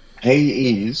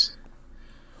 He is...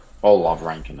 I love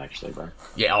Rankin, actually, bro.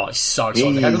 Yeah, he's so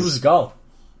excited. How good was the goal?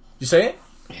 You see it?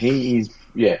 He is,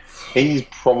 yeah. He is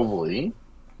probably...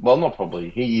 Well, not probably.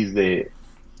 He is there...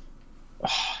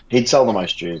 He'd sell the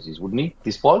most jerseys, wouldn't he,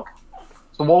 this bloke?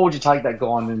 So why would you take that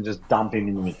guy and then just dump him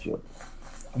in the midfield?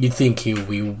 You'd think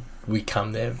he'll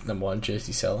become their number 1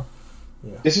 jersey seller.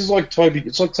 Yeah. This is like Toby...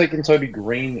 It's like taking Toby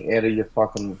Green out of your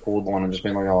fucking forward line and just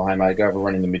being like, oh, hey, mate, go over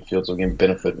running the midfield so we can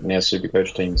benefit in our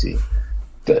Supercoach teams here.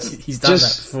 He's done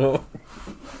that before.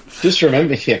 Just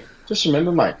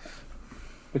remember, mate.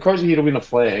 The Crows are here to win a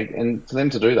flag, and for them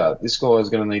to do that, this guy is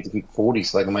going to need to kick 40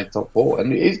 so they can make top 4,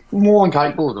 and he's more than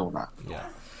capable of doing that.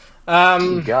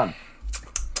 Yeah. Gun.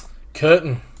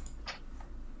 Curtin.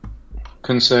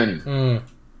 Concerning.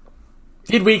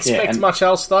 Did we expect much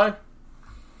else, though?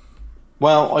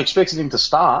 Well, I expected him to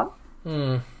start.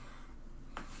 I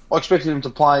expected him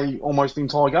to play almost the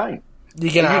entire game.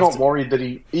 You're not worried that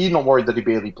he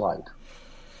barely played.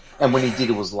 And when he did,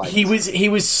 it was late. He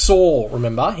was sore,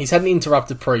 remember? He's had an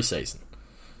interrupted pre-season.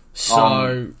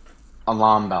 So...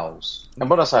 alarm bells. And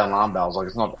when I say alarm bells, like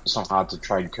it's not hard to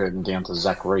trade Curtin down to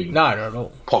Zach Reed. No, not at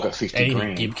all. Pocket 50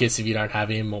 grand. Gibkiss if you don't have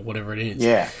him or whatever it is.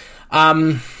 Yeah.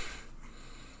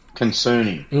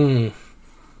 Concerning.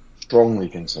 Strongly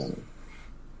concerning.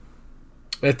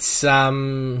 It's,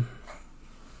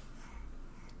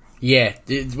 yeah,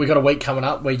 we got a week coming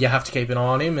up where you have to keep an eye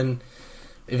on him, and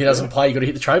if he doesn't play, you got to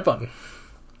hit the trade button.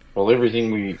 Well,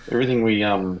 everything we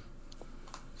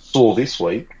saw this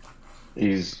week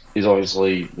is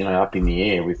obviously up in the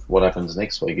air with what happens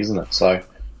next week, isn't it? So,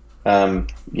 a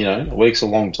week's a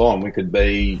long time. We could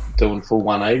be doing full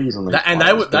 180s on these. And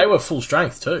they were full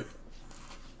strength too.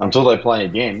 Until they play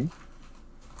again,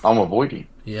 I'm avoiding.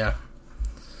 Yeah.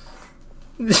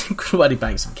 Could let him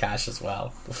bank some cash as well.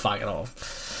 Fuck it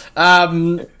off.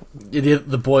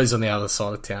 The boys on the other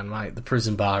side of town, mate. The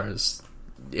prison bars.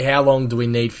 How long do we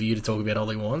need for you to talk about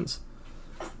Ollie Wines?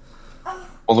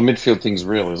 Well, the midfield thing's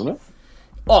real, isn't it?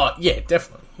 Oh, yeah,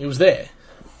 definitely. It was there.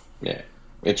 Yeah,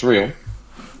 it's real.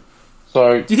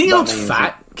 So, do you think he looks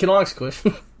fat? Can I ask a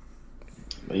question?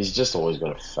 He's just always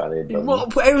got a fat head, doesn't well,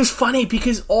 it was funny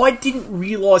because I didn't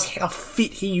realise how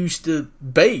fit he used to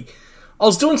be. I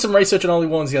was doing some research on Ollie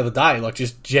Wines the other day, like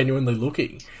just genuinely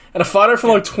looking. And a photo from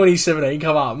like 2017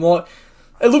 come up. I'm like,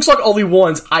 it looks like Ollie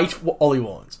Wines ate Ollie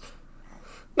Wines.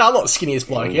 No, I'm not the skinniest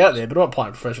bloke out there, but I'm not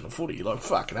playing professional footy. Like,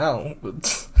 fucking hell.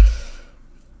 But,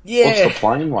 yeah.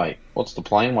 What's the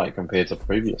playing weight compared to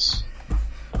previous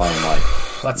playing weight?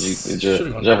 Did you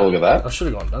have a look at that? I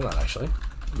should have gone and done that, actually.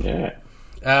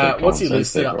 Yeah. What's he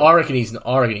listed at? I reckon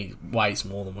he weighs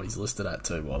more than what he's listed at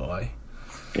too, by the way.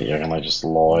 Yeah, and they just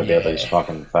lie about these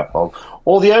fucking fat blokes.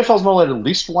 Or the AFL's not allowed to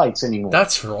list weights anymore.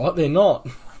 That's right, they're not.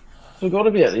 forgot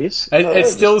about this. It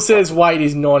still says weight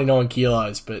is 99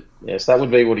 kilos, but... Yes, that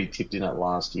would be what he tipped in at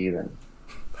last year then.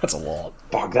 That's a lot.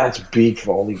 Fuck, that's big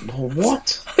for Ollie.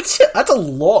 What? That's a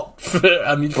lot for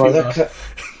a midfielder.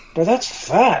 But that's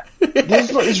fat.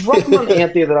 There's ruckmen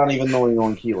out there that aren't even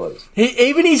 99 kilos.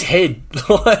 Even his head.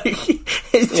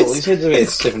 His head's about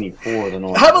 74 of the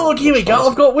night. Have a look, here we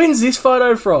go. When's this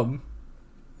photo from?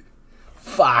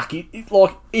 Fuck,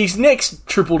 his neck's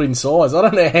tripled in size. I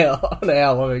don't know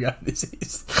how long ago this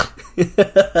is. Maybe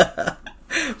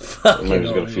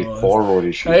he's got a few thyroid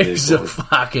issues.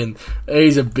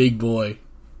 He's a big boy.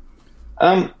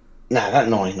 That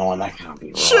 99, that can't be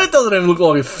right. Sure, it doesn't even look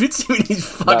like it fits him in his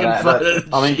fucking photo.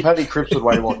 Paddy Cripps would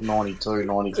weigh like 92,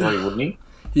 93, wouldn't he?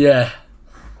 Yeah.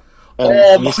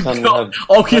 And my God.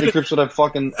 Paddy Cripps would have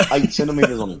fucking 8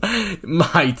 centimetres on him.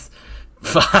 Mate.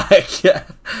 Fuck. Yeah.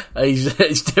 He's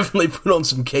definitely put on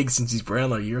some kegs since he's brown,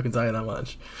 though. You can tell you that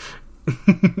much.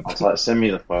 I'll say, send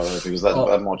me the photo because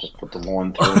that might just put the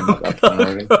line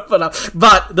through him.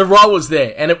 But the role was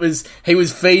there, and he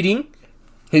was feeding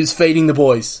the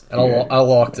boys, and I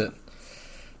liked it.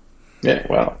 Yeah,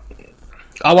 well,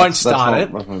 I won't start it.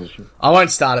 I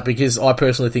won't start it because I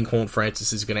personally think Horn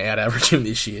Francis is going to out-average him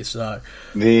this year. So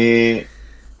I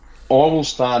will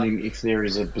start him if there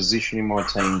is a position in my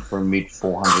team for a mid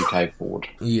 400k forward.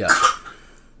 Yeah.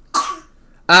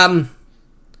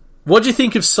 What do you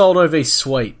think of Soldo v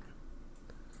Sweet?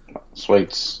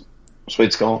 Sweet's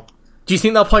gone. Do you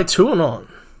think they'll play 2 or not?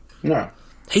 No.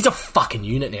 He's a fucking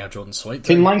unit now, Jordan Sweet.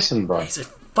 Finlayson, bro. He's a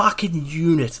fucking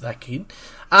unit, that kid.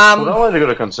 Well, I only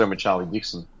got a concern with Charlie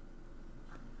Dixon.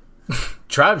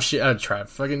 Trav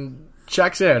fucking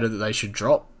checks out that they should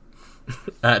drop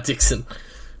Dixon.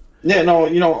 Yeah, no,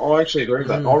 I actually agree with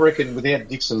that. I reckon without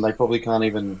Dixon, they probably can't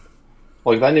even...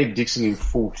 they need Dixon in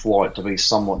full flight to be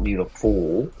somewhat near the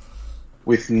 4.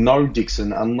 With no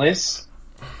Dixon, unless...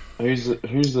 Who's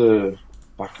the...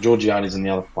 Fuck, Georgiani's and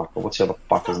the other fucker. What's the other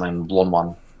fucker's name? The blonde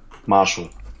one. Marshall.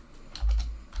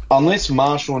 Unless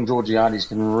Marshall and Georgiani's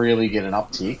can really get an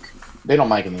uptick, they're not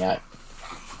making the 8.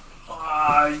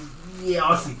 Yeah,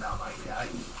 I think they'll make the 8.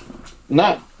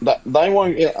 No, they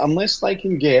won't. Unless they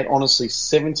can get, honestly,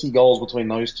 70 goals between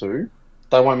those two,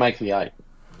 they won't make the 8.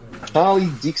 Charlie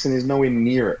Dixon is nowhere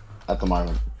near it at the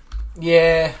moment.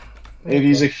 Yeah. It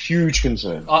is a huge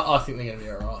concern. I think they're going to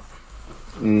be alright.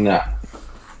 No.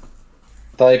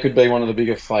 They could be one of the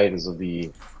bigger faders of the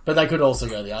year. But they could also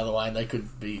go the other way, and they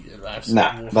could be absolutely...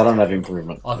 Nah, they don't have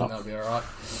improvement. I think they'll be alright.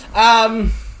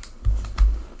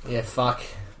 Yeah, fuck.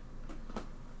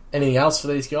 Anything else for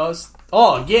these guys?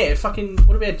 Oh, yeah, fucking...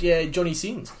 What about Johnny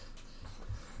Sins?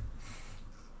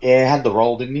 Yeah, had the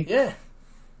role, didn't he? Yeah.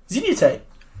 Is he in your team?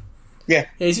 Yeah.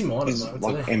 Yeah, he's in mine. He's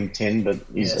like M10, but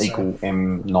he's equal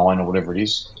M9 or whatever it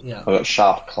is. Yeah. I've got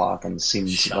Sharp, Clark, and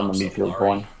Sims on the midfield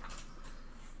line.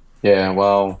 Yeah,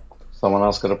 well, someone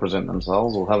else got to present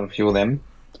themselves. We'll have a few of them.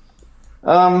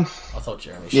 I thought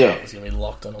Jeremy Sharp was going to be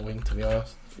locked on a wing, to be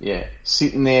honest. Yeah,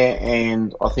 sitting there,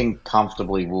 and I think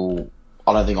comfortably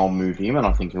I don't think I'll move him, and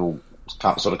I think he'll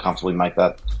sort of comfortably make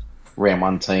that round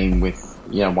 1 team with,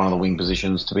 one of the wing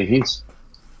positions to be his.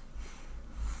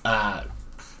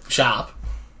 Sharp?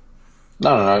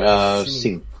 No,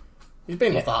 Singh. He's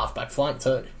been off the half-back flank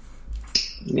too.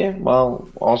 Yeah, well,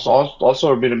 I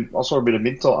saw a bit of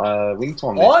wing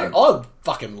time. I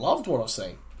fucking loved what I've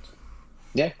seen.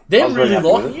 Yeah, they're really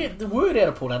liking it. The word out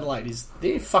of Port Adelaide is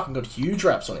they're fucking got huge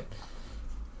raps on him.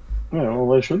 Yeah, well,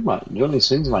 they should, mate. Johnny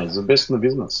Sins, mate, is the best in the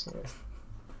business.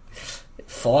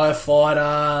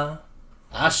 Firefighter,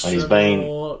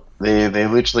 astronaut. There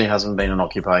literally hasn't been an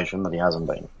occupation that he hasn't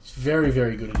been. He's very,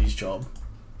 very good at his job.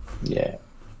 Yeah,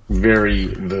 very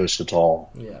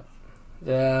versatile. Yeah.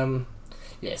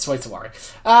 Yeah, sweet to worry.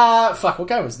 Fuck, what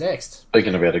game was next?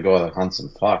 Speaking about a guy that hunts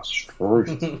and fucks,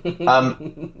 truth.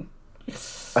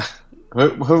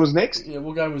 Who was next? Yeah,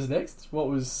 what game was next? What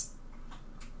was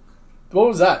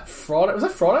that? Friday? Was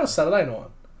that Friday or Saturday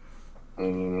night?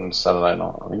 Saturday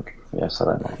night, I think. Yeah,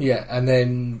 Saturday night. Yeah, and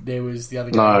then there was the other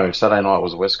game. No, Saturday night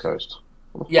was West Coast.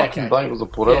 Yeah, okay. Day was the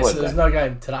Port Adelaide so there's no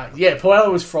game today. Yeah, Port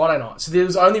Adelaide was Friday night. So there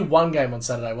was only one game on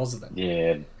Saturday, wasn't there?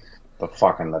 Yeah,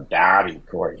 the derby,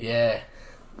 Corey. Yeah.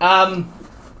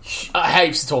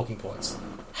 Heaps of talking points.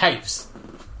 Heaps.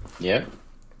 Yeah.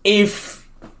 If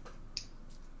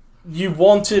you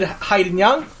wanted Hayden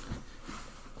Young,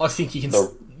 I think you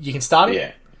can start him.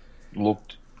 Yeah.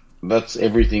 Looked. That's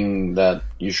everything that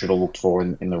you should have looked for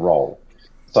in the role.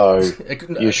 So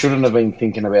you shouldn't have been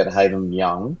thinking about Hayden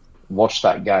Young, watched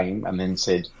that game, and then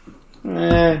said,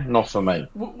 not for me.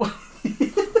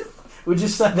 Would you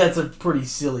say that's a pretty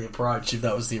silly approach if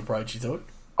that was the approach you took?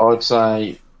 I would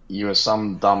say, You were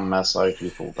some dumb masso if you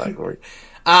thought that, Glory.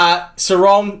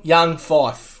 Sarong, Young,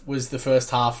 Fife was the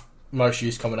first half most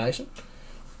used combination.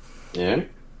 Yeah.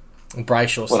 And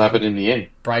Brayshaw. What happened in the end?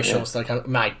 Brayshaw started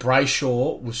coming. Mate,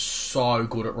 Brayshaw was so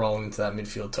good at rolling into that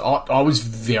midfield. I was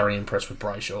very impressed with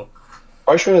Brayshaw.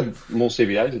 Brayshaw had more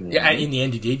CBAs in the end. Yeah, in the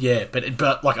end he did, yeah.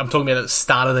 But like I'm talking about at the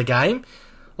start of the game,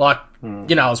 like,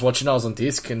 you know, I was on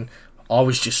disc, and I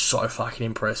was just so fucking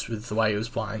impressed with the way he was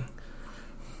playing.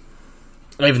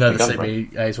 Even though the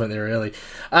CBAs went there early.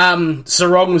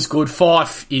 Sarong was good.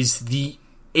 Fife is the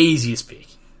easiest pick.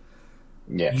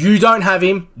 Yeah. You don't have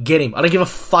him, get him. I don't give a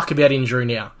fuck about injury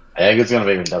now. I think it's going to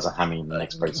be if he does a hammy in the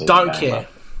next preseason Don't game, care.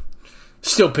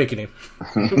 Still picking him.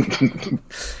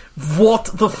 What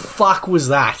the fuck was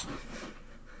that?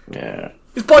 Yeah.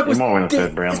 This bloke was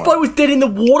dead in the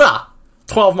water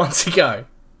 12 months ago.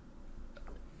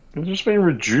 He's just been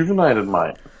rejuvenated,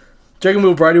 mate. Do you reckon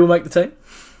Will Brady will make the team?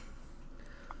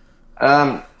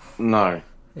 No.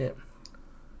 Yeah.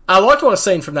 I liked what I've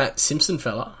seen from that Simpson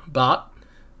fella, but...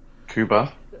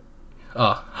 Cuba?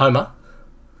 Oh, Homer.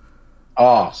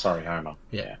 Oh, sorry, Homer.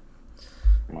 Yeah.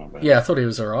 Yeah, I thought he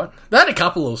was alright. They had a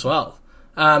couple as well.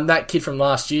 That kid from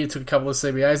last year took a couple of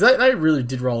CBAs. They really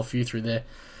did roll a few through there.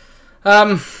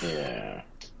 Yeah.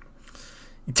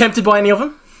 You tempted by any of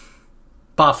them?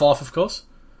 Bar Fife, of course.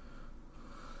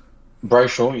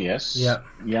 Brayshaw, yes. Yeah.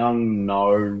 Young,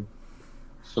 no.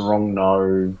 Sarong,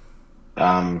 no.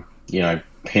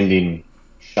 Pending,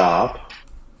 sharp.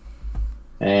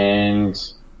 And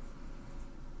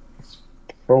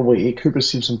probably Cooper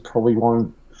Simpson probably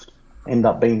won't end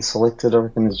up being selected. I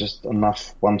reckon there's just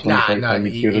enough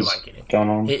 123 midfielders going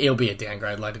on. He'll be a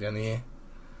downgrade later down the year.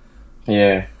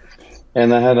 Yeah.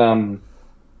 And they had didn't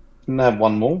they have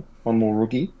one more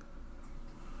rookie?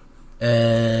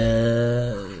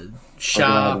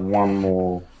 Sharp. One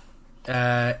more.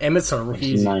 Emmett's not a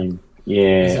rookie. His name.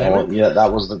 Yeah.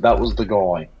 That was the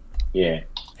guy. Yeah.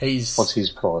 What's his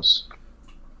price?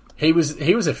 He was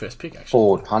their first pick, actually.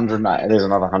 Forward, 108. There's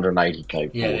another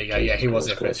 180k. Yeah, there you go. Yeah, he was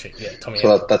their first pick. Yeah, Tommy.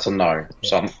 So that's a no.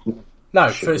 Yeah.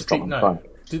 No, first pick. No,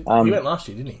 he went last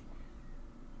year, didn't he?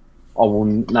 Oh well,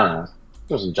 no.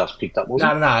 He wasn't just picked up, was he?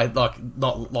 No. Like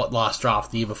not like last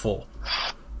draft, the year before.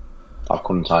 I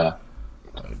couldn't tell you.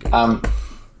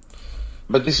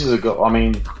 But this is a good. I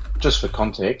mean, just for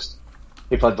context,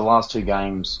 he played the last two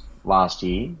games last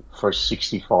year for a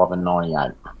 65 and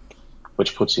 98.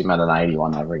 Which puts him at an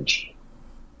 81 average.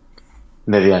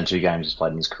 And they're the only two games he's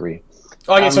played in his career.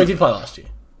 Oh, yeah, so he did play last year.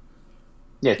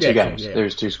 Yeah, two games. Yeah.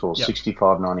 There's two scores,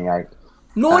 65, 98.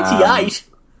 98?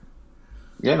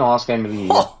 Yeah, the last game of the year.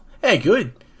 Oh, yeah,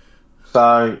 good.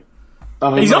 So, I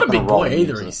mean, he's not a big boy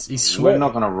either. He's small. We're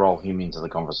not going to roll him into the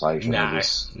conversation. No,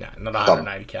 not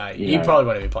 180k. He probably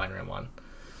won't be playing round one.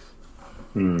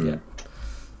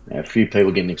 Yeah. A few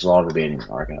people getting excited about him,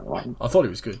 I reckon, at the moment. I thought he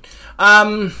was good.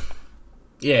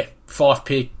 Yeah, Fife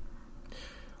pick.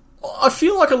 I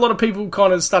feel like a lot of people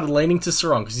kind of started leaning to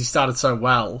Sarong because he started so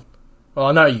well. Well,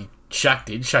 I know Shaq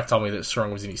did. Shaq told me that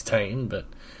Sarong was in his team, but...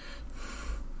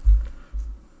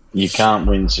 You can't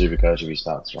win Supercoach if you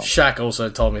start strong. Shaq also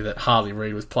told me that Harley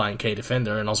Reid was playing key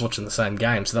defender, and I was watching the same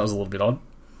game, so that was a little bit odd.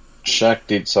 Shaq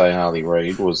did say Harley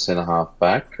Reid was centre-half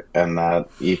back, and that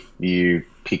if you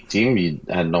picked him, you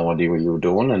had no idea what you were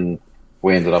doing, and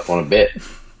we ended up on a bet.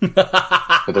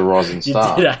 With a rising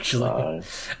star. You did, actually.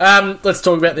 So. Let's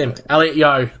talk about them. Elliot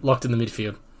Yeo locked in the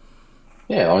midfield.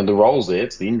 Yeah, I mean, the role's there.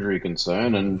 It's the injury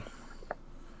concern, and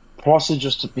Price is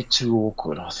just a bit too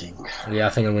awkward, I think. Yeah, I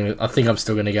think I'm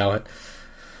still going to go it.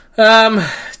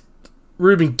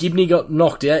 Ruben Gibney got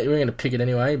knocked out. We're going to pick it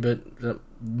anyway, but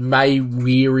may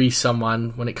weary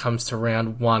someone when it comes to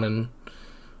round one and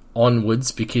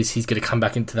onwards because he's going to come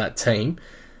back into that team.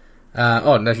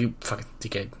 Oh, no, you fucking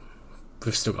dickhead.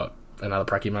 We've still got another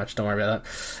Praccy match. Don't worry about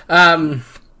that.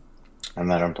 And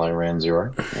they don't play round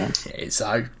 0. Yeah,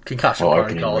 so concussion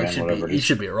protocol. He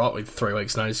should be alright with 3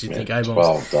 weeks' notice. You think,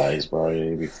 12 days, bro. Yeah,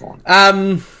 he'll be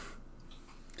fine.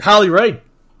 Harley Reid,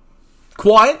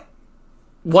 quiet,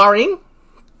 worrying.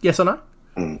 Yes or no?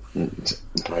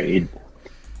 Bro,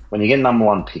 when you get number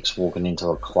 1 picks walking into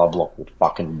a club like the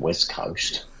fucking West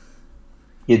Coast,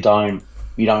 you don't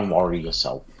worry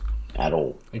yourself. At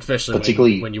all,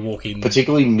 particularly when you walk in.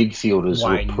 Particularly midfielders who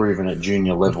are proven at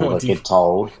junior level that get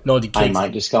told, "Hey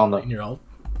mate, just go on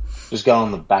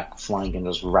the back flank and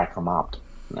just rack them up."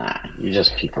 Nah, you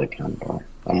just pick the cunt, bro.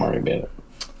 Don't worry about it.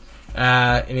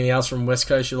 Anything else from West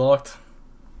Coast you liked?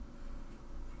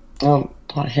 How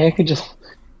could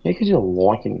you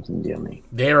like anything down there?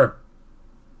 They're a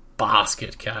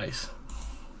basket case.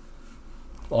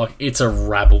 Like it's a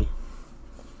rabble.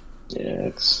 Yeah,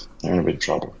 they're in a bit of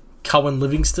trouble. Cohen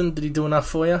Livingston, did he do enough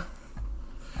for you?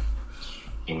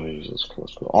 Jesus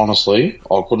Christ! Honestly,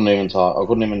 I couldn't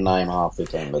even name half their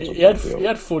team. That's He had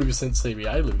 40%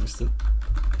 CBA, Livingston.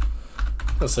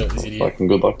 Let's see what this idiot. Fucking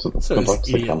good luck to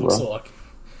the camera. Like.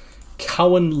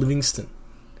 Cohen Livingston.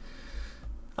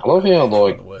 I love how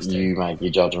you make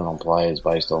your judgment on players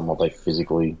based on what they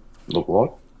physically look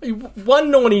like.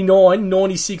 199,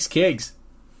 96 kegs.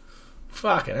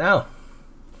 Fucking hell.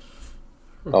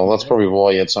 Oh, that's probably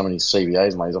why he had so many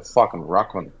CBAs, mate. He's a fucking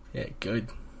ruckman. Yeah, good.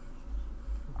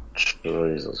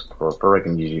 Jesus Christ. I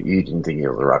reckon you didn't think he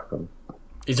was a ruckman.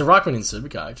 He's a ruckman in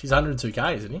Supercoach. He's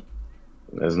 102k, isn't he?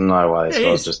 There's no way this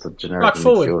guy's just a generic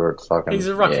midfielder. At fucking, he's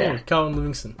a ruck forward, Cohen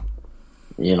Livingston.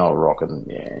 You're not rocking.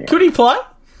 Yeah. Could he play?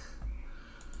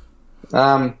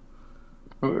 Matt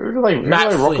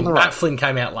Flynn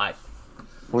came out late.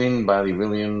 Flynn, Bailey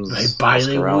Williams. Hey,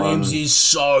 Bailey Williams is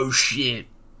so shit.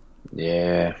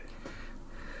 Yeah.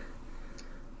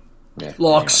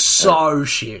 So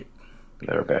shit.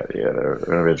 They're in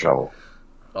a bit of trouble.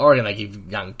 I reckon they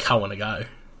give young Cohen a go.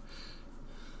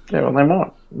 Yeah, well, they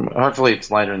might. Hopefully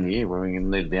it's later in the year when we can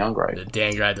need a downgrade.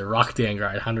 The ruck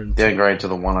downgrade, 102. Downgrade to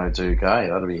the 102k,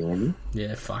 that'd be handy.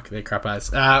 Yeah, fuck, they're crap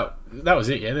ass. That was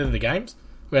it, yeah, they're the games.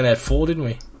 We only had 4, didn't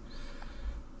we?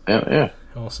 Yeah.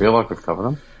 Awesome. Feel like we've covered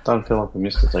them. Don't feel like we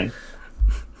missed a team.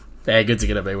 How good's it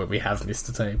going to be when we have missed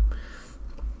a team?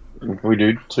 Did we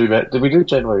do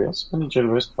GWS? When did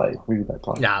GWS play? Who did they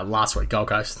play? Nah, last week, Gold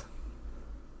Coast.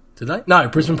 Did they? No,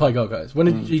 Brisbane played Gold Coast. When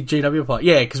did GW play?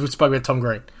 Yeah, because we spoke about Tom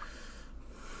Green.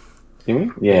 Did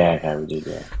we? Yeah, okay, we did,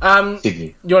 yeah.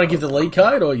 Sydney. You want to give the league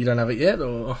code, or you don't have it yet,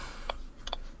 or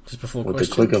just before With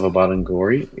questions? the click of a button,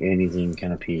 Gory, anything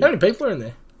can appear. How many people are in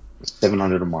there?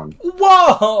 701.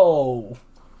 Whoa!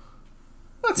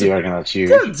 You reckon that's huge?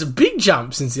 That's a big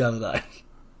jump since the other day.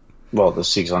 Well, the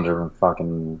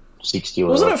 660 or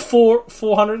wasn't it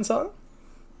 400 and something?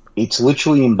 It's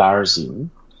literally embarrassing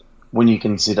when you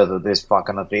consider that there's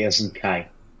fucking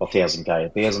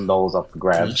 $1,000 up for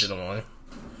grabs. Legitimately.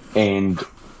 And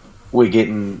we're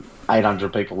getting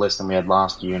 800 people less than we had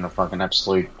last year in a fucking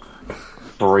absolute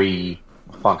free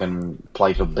fucking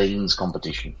plate of beans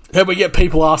competition. How we get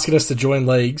people asking us to join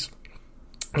leagues.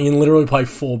 You can literally pay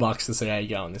 $4 to see how you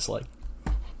go in this league.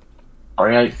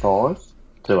 385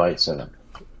 287.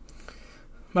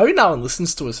 Maybe no one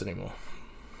listens to us anymore.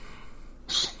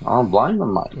 I don't blame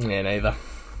them, mate. Yeah, neither.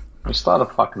 We started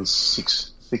fucking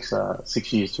six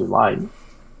years too late.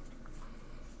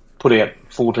 Put out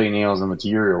 14 hours of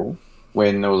material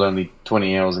when there was only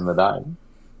 20 hours in the day.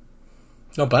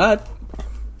 Not bad.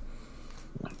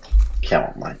 Come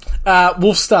on, mate.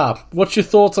 Wolfstar, what's your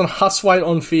thoughts on Huswaite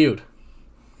on field?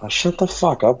 Oh, shut the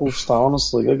fuck up, Wolfstar,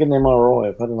 honestly. Go get an MRI.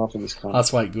 I've had enough of this cunt.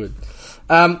 Huswaite, good.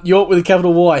 York with a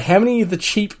capital Y. How many of the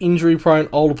cheap, injury-prone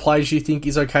older players do you think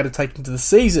is okay to take into the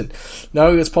season?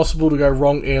 Knowing it's possible to go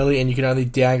wrong early and you can only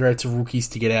downgrade to rookies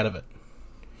to get out of it.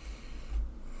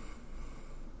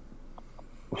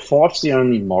 Fife's the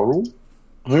only moral.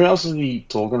 Who else is he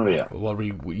talking about? What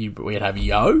we'd have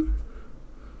Yo?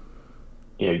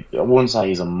 Yeah, I wouldn't say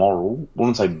he's a moral. I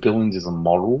wouldn't say Billings is a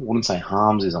moral. I wouldn't say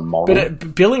Harms is a moral.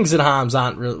 But Billings and Harms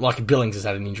aren't really... Like, Billings has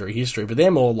had an injury history, but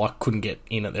they're more like couldn't get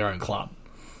in at their own club.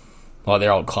 Like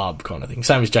their old club kind of thing.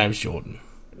 Same as James Jordan.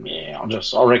 Yeah,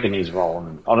 I reckon he's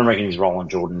rolling. I don't reckon he's rolling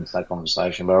Jordan into that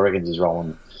conversation, but I reckon he's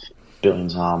rolling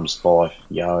Billings, Harms, Fife,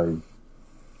 Yo,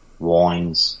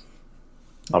 Wines.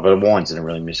 Oh, but Wines didn't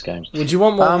really miss games. Would you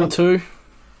want more than 2?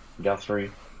 Guthrie.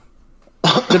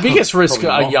 The biggest risk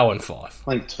are Yo and Fife.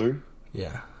 I think 2.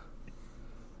 Yeah.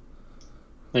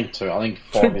 I think 2. I think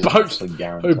 5 is absolutely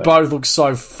guaranteed. Who both look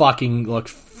so fucking like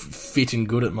fit and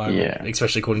good at the moment, yeah.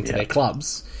 Especially according to their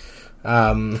clubs.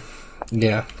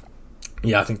 Yeah,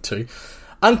 I think 2.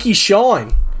 Unky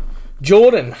Shine,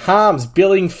 Jordan, Harms,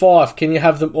 Billing, Fife. Can you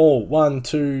have them all? 1,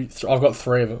 2, 3. I've got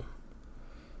 3 of them.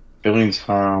 Billings,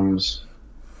 Harms,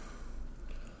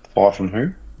 Fife, and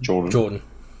who? Jordan.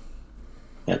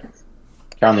 Yeah.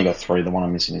 Currently got 3. The one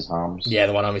I'm missing is Harms. Yeah,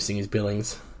 the one I'm missing is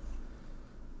Billings.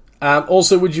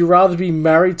 Also, would you rather be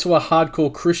married to a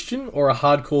hardcore Christian or a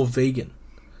hardcore vegan?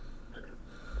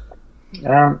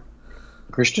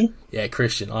 Christian? Yeah,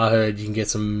 Christian. I heard you can get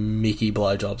some Mickey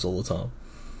blowjobs all the time.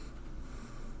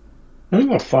 Who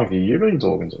the fuck have you been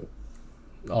talking to?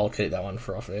 I'll keep that one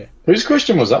for off air. Whose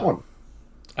Christian was that one?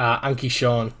 Unky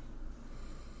Sean.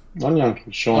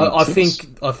 Unky Sean. I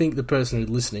think the person who's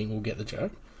listening will get the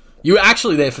joke. You were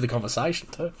actually there for the conversation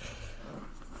too.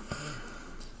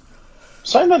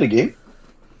 Say that again.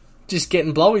 Just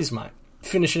getting blowies, mate.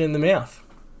 Finishing in the mouth.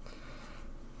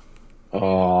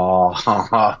 Oh.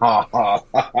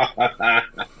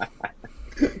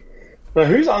 Bro,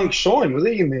 who's Uncle Sean? Was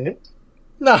he in there?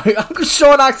 No, Uncle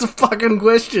Sean asked a fucking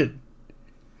question.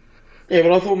 Yeah,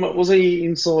 but I thought, was he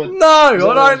inside? No, I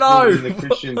don't know. The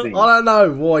Christian thing? I don't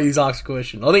know why he's asked a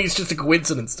question. I think it's just a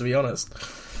coincidence, to be honest.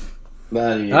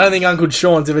 No, I don't think Uncle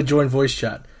Sean's ever joined voice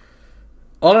chat.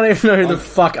 I don't even know who the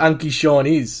fuck Uncle Sean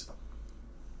is.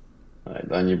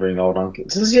 Don't you bring old Uncle?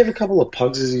 Does he have a couple of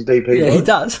pugs as his DP? Yeah, he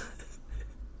does.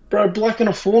 Bro, black and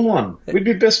a fawn one. We'd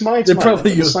be best mates, They're mate.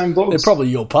 probably The same dogs. They're probably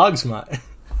your pugs, mate.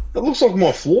 That looks like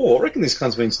my floor. I reckon this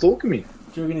cunt's been stalking me.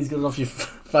 Do you reckon he's got it off your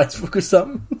Facebook or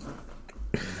something?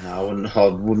 No, I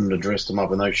wouldn't have dressed him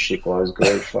up in those shit clothes,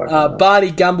 guys.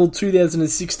 Barney Gumble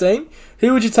 2016.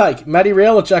 Who would you take, Matty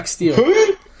Rowell or Jack Steele?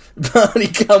 Who? Barney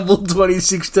Gumble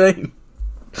 2016.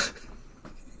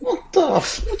 What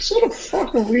sort of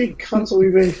fucking weird cunts have we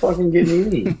been fucking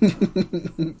getting in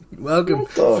here? Welcome.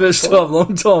 First time,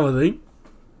 long time, I think.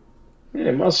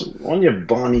 Yeah, on your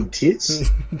Barney tits.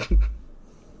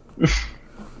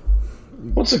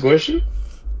 What's the question?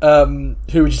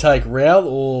 Who would you take, Rowell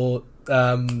or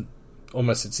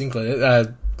almost at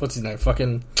Sinclair? What's his name?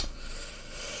 Fucking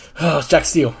Jack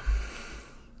Steele.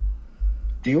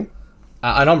 Deal?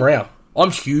 And I'm Rowell. I'm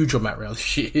huge on Matt Rowell.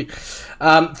 Shit.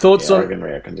 Thoughts I on reckon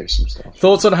Rowell can do some stuff.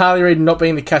 Thoughts on Harley Reid not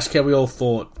being the cash cow we all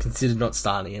thought? Considered not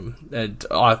starting him. And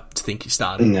I think you're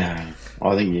starting. No,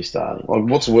 I think you're starting. Like,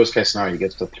 what's the worst case scenario? He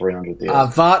gets to 300 there.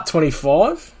 Vart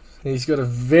 25. He's got a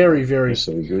very, very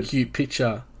cute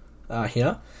picture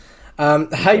here.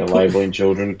 Hey, labelling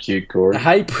children, cute Corey.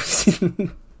 Hey, pussy.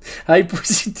 Hey,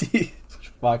 pussy dicks.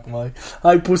 Fuck me.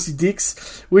 Hey, pussy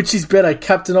dicks. Which is better,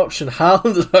 captain option,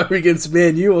 Haaland at home against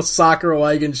Man U or Saka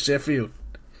away against Sheffield?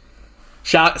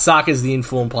 Saka's the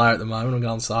informed player at the moment. I'm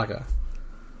going Saka.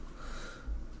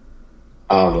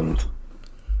 Haaland.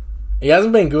 He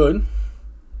hasn't been good.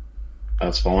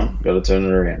 That's fine. Got to turn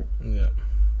it around. Yeah.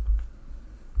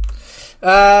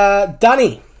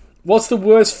 Dunny, what's the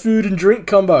worst food and drink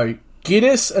combo?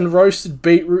 Guinness and roasted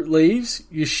beetroot leaves.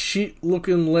 Your shit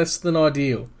looking less than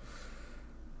ideal.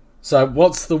 So,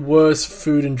 what's the worst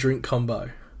food and drink combo?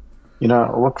 You know,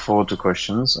 I look forward to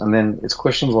questions, and then it's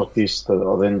questions like this that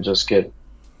I then just get,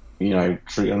 I'm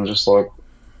just like,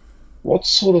 what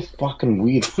sort of fucking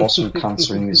weird fossil cunts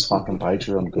are in this fucking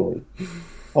Patreon guy?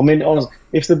 I mean, honestly,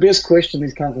 if the best question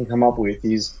this cunt can come up with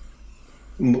is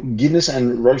Guinness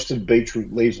and roasted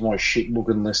beetroot leaves my shit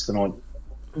looking less than I...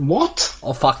 What?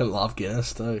 I fucking love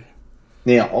Guinness too.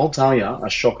 Now, I'll tell you a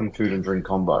shocking food and drink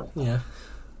combo. Yeah.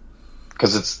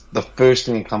 Because it's the first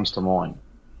thing that comes to mind.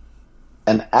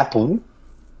 An apple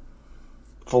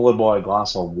followed by a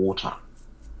glass of water.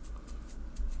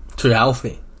 Too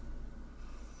healthy.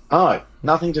 Oh,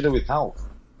 nothing to do with health.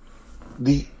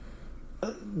 The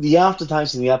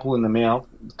aftertaste of the apple in the mouth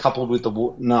coupled with the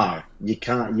water... No, you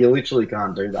can't. You literally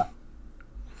can't do that.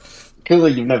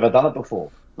 Clearly, you've never done it before.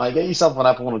 Mate, get yourself an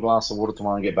apple and a glass of water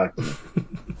tomorrow and get back to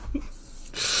me.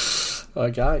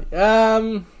 Okay.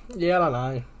 Yeah, I don't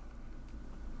know.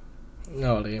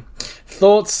 No idea.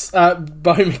 Thoughts,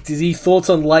 Bomic, does he thoughts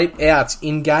on late outs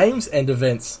in games and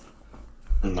events?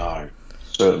 No.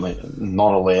 Certainly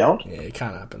not allowed. Yeah, it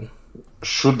can't happen.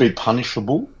 Should be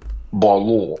punishable by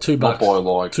law. $2. Not by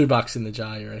like... $2 in the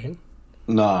jar, you reckon?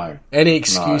 No. Any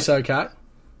excuse okay?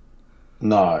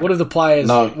 No. What if the player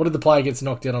gets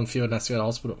knocked out on field and has to go to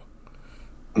hospital?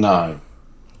 No.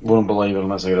 Wouldn't believe it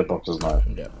unless I get a doctor's note.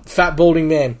 Yeah. Fat balding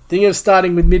man. Thinking of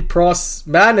starting with mid-price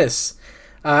madness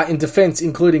in defence,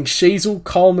 including Sheasel,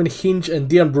 Coleman, Hinge, and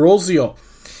D'Ambrosio.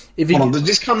 Does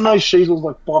this come no Sheasel's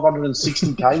like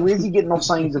 560k? Where's he getting off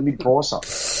saying he's a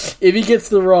mid-pricer? If he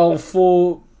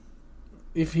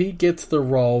gets the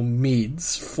role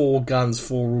mids, 4 guns,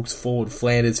 4 rooks forward,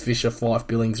 Flanders, Fisher, Fife,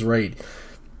 Billings, Reid.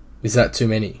 Is that too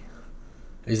many?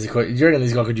 Do you reckon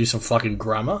this guy could use some fucking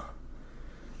grammar?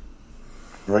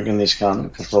 I reckon this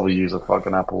cunt could probably use a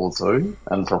fucking apple or two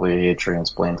and probably a hair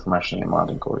transplant from Ashley and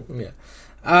Martin Corey. Yeah.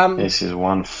 This is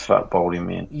one fat baldy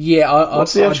man. Yeah.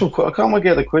 What's the actual... I can't work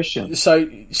out the question. So,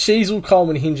 Sheasel,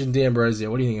 Coleman, Hinge and D'Ambrosio.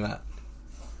 What do you think of that?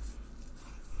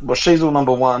 Well, Sheasel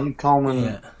number 1,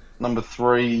 Coleman number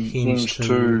 3, Hinge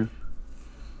 2.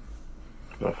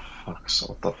 Oh,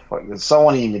 what the fuck? There's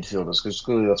someone in midfielders because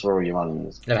clearly that's where all your money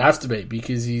is. It has to be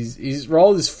because his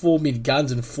role is 4 mid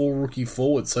guns and 4 rookie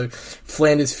forwards. So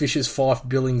Flanders, Fishers, Fife,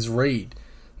 Billings, Reid.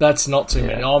 That's not too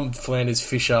many. I'm Flanders,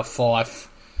 Fisher, Fife,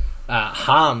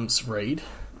 Harms, Reid.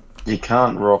 You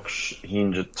can't rock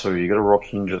Hinge at 2. You got to rock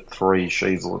Hinge at 3,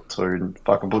 Sheasel at 2, and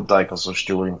fucking put Dacos or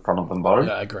Stewie in front of them both.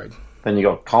 Yeah, agreed. Then you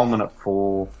got Coleman at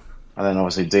 4, and then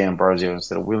obviously D'Ambrosio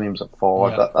instead of Williams at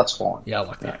 5. Yeah. That's fine. Yeah, I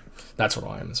like that. That's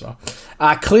what I am as well.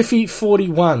 Cliffy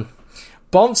 41.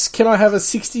 Bonks, can I have a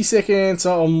 60-second answer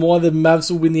on why the Mavs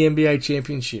will win the NBA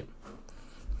championship?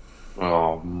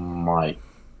 Oh, mate.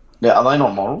 Yeah, are they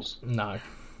not models? No.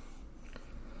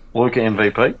 Luka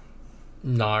MVP?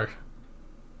 No.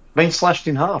 Been slashed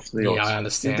in half. The odds. I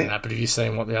understand that, but have you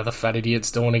seen what the other fat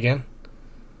idiot's doing again?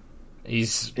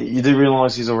 You do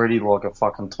realise he's already like a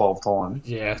fucking 12 times?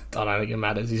 Yeah, I don't think it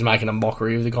matters. He's making a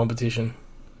mockery of the competition.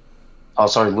 Oh,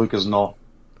 sorry, Luka's not.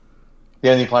 The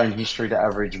only player in history to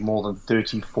average more than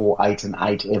 34, 8, and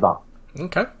 8 ever.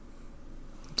 Okay.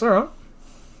 It's alright.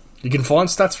 You can find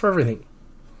stats for everything.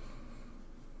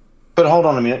 But hold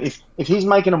on a minute. If he's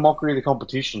making a mockery of the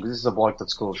competition, because this is a bloke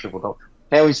that scores triple double,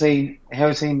 how is he,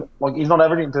 like, he's not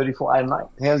averaging 34, 8, and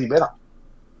 8. How is he better?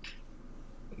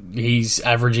 He's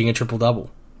averaging a triple-double.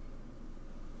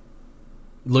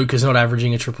 Luka's not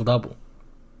averaging a triple-double.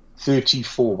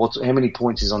 34. How many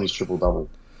points is on his triple-double?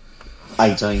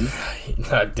 18?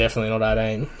 No, definitely not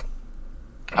 18.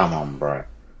 Come on, bro.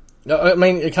 No, I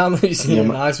mean, you can't argue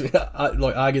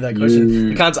that question.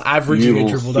 You can't averaging a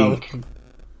triple-double.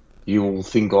 You will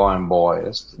think I am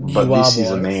biased, but this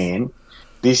is a man.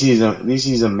 This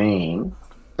is a man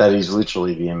that is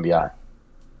literally the NBA.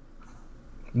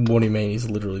 What do you mean he's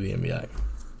literally the NBA?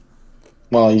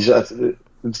 Well,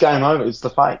 it's game over. It's the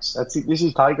face. That's it. This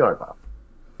is takeover.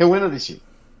 He'll win it this year.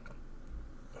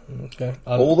 Okay.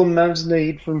 All the Mavs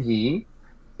need from here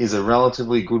is a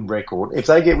relatively good record. If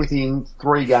they get within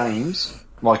 3 games,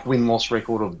 like win-loss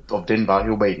record of Denver,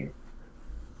 he'll beat him.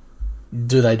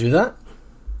 Do they do that?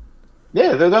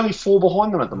 Yeah, they're only 4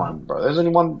 behind them at the moment, bro. There's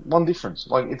only one difference.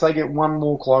 Like, if they get one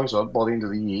more closer by the end of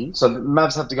the year, so the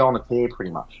Mavs have to go on a tear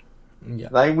pretty much. Yeah.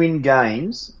 They win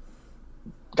games,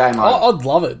 game over. I'd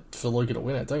love it for Luka to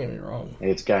win it, don't get me wrong.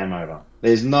 It's game over.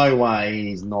 There's no way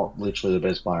he's not literally the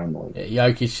best player in the league. Yeah,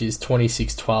 Jokic is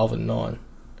 26, 12, and 9.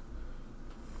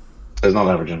 He's not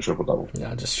averaging triple-double.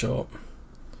 No, just short.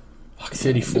 Like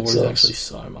 34 is actually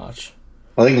so much.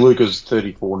 I think Luka's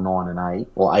 34, 9, and 8,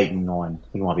 or 8 and 9. I think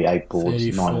it might be 8 boards,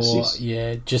 34, 9 assists.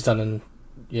 Yeah, just under.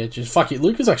 Yeah, just fuck it.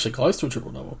 Luka's actually close to a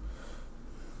triple-double.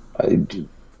 And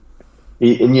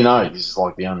you know, this is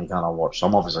like the only kind I watch, so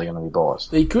I'm obviously going to be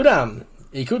biased. He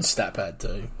could stat pad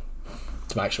too,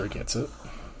 to make sure he gets it.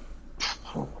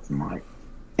 Oh, mate.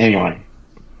 Anyway,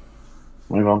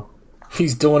 move on.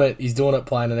 He's doing it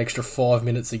playing an extra 5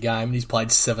 minutes a game, and he's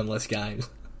played 7 less games.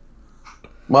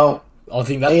 Well, I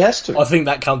think that he has to. I think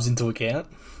that comes into account.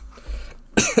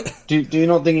 do you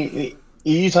not think if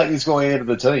you take this guy out of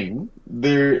the team,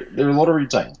 they're a lottery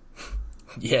team?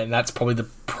 Yeah, and that's probably the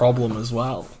problem as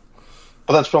well.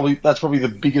 But that's probably the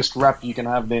biggest rap you can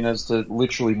have then as to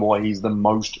literally why he's the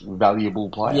most valuable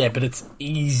player. Yeah, but it's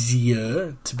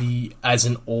easier to be as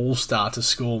an all-star to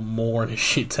score more in a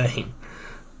shit team.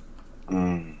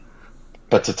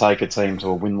 But to take a team to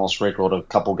a win-loss record of a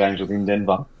couple games within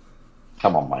Denver,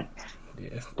 come on, mate.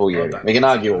 Yeah, Booyah. We can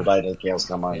argue all day till the cows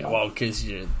come home. Yeah, well, because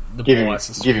the bias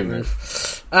is give him it.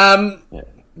 Yeah,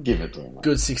 give it to him. Mate.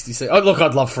 Good 66. Oh, look,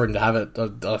 I'd love for him to have it.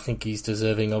 I think he's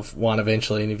deserving of one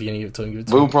eventually, and if you're going to give it to him, give it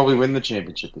to him. We'll probably win the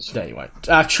championship this year. Anyway,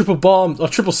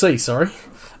 triple C, sorry.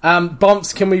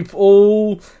 Bumps, can we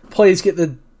all please get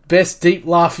the best deep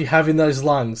laugh you have in those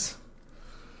lungs?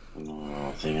 Oh,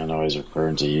 I think I know he's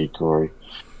referring to you, Corey.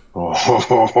 Oh,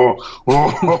 fuck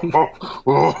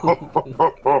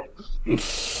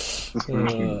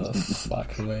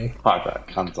me. Fuck that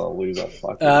cunt, I'll lose that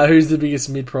fuck. Who's the biggest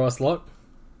mid-price lot?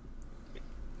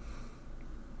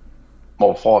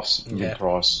 Well, Fife's Yeah.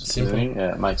 mid-price. Simple.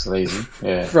 Yeah, it makes it easy.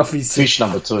 Yeah. Ruffy's Fish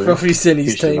number 2. Ruffy sent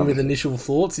his Fish team number with 2. initial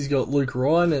thoughts. He's got Luke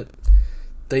Ryan at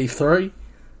D3.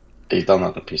 He's done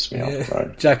that to piss me Yeah. off,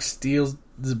 bro. Jack Steele,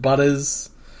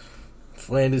 Butters,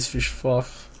 Flanders, Fish,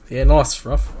 Fife. Yeah, nice,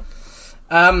 Ruff.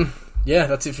 Yeah,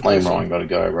 that's it for Liam question. Ryan got to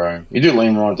go, bro. You do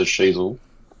Liam Ryan to Sheasel.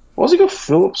 Why's he got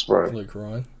Phillips, bro? Luke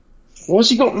Ryan. Why's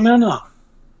he got Manor?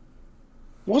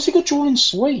 Why's he got Jordan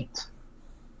Sweet?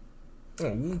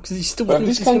 Because he's still Bro, thinks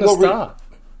this he's going guy to got start.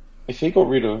 If he got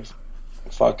rid of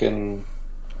fucking...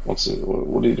 What are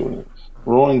you doing?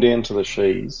 Rolling down to the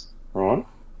Shees, right?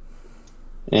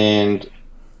 And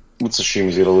let's assume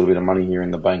he's got a little bit of money here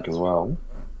in the bank as well.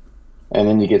 And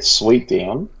then you get Sweet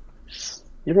down.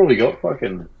 You probably got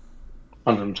fucking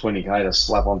 120k to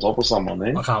slap on top of someone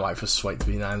there. I can't wait for Sweet to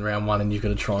be named round 1 and you've got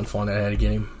to try and find out how to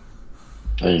get him.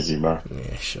 Easy, bro.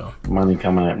 Yeah, sure. Money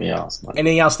coming out my ass, mate.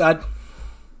 Anything else to add?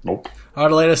 Nope.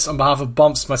 Alright, latest on behalf of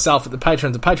Bumps, myself at the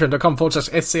Patreon,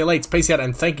 patreon.com/SC Elites. Peace out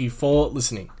and thank you for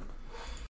listening.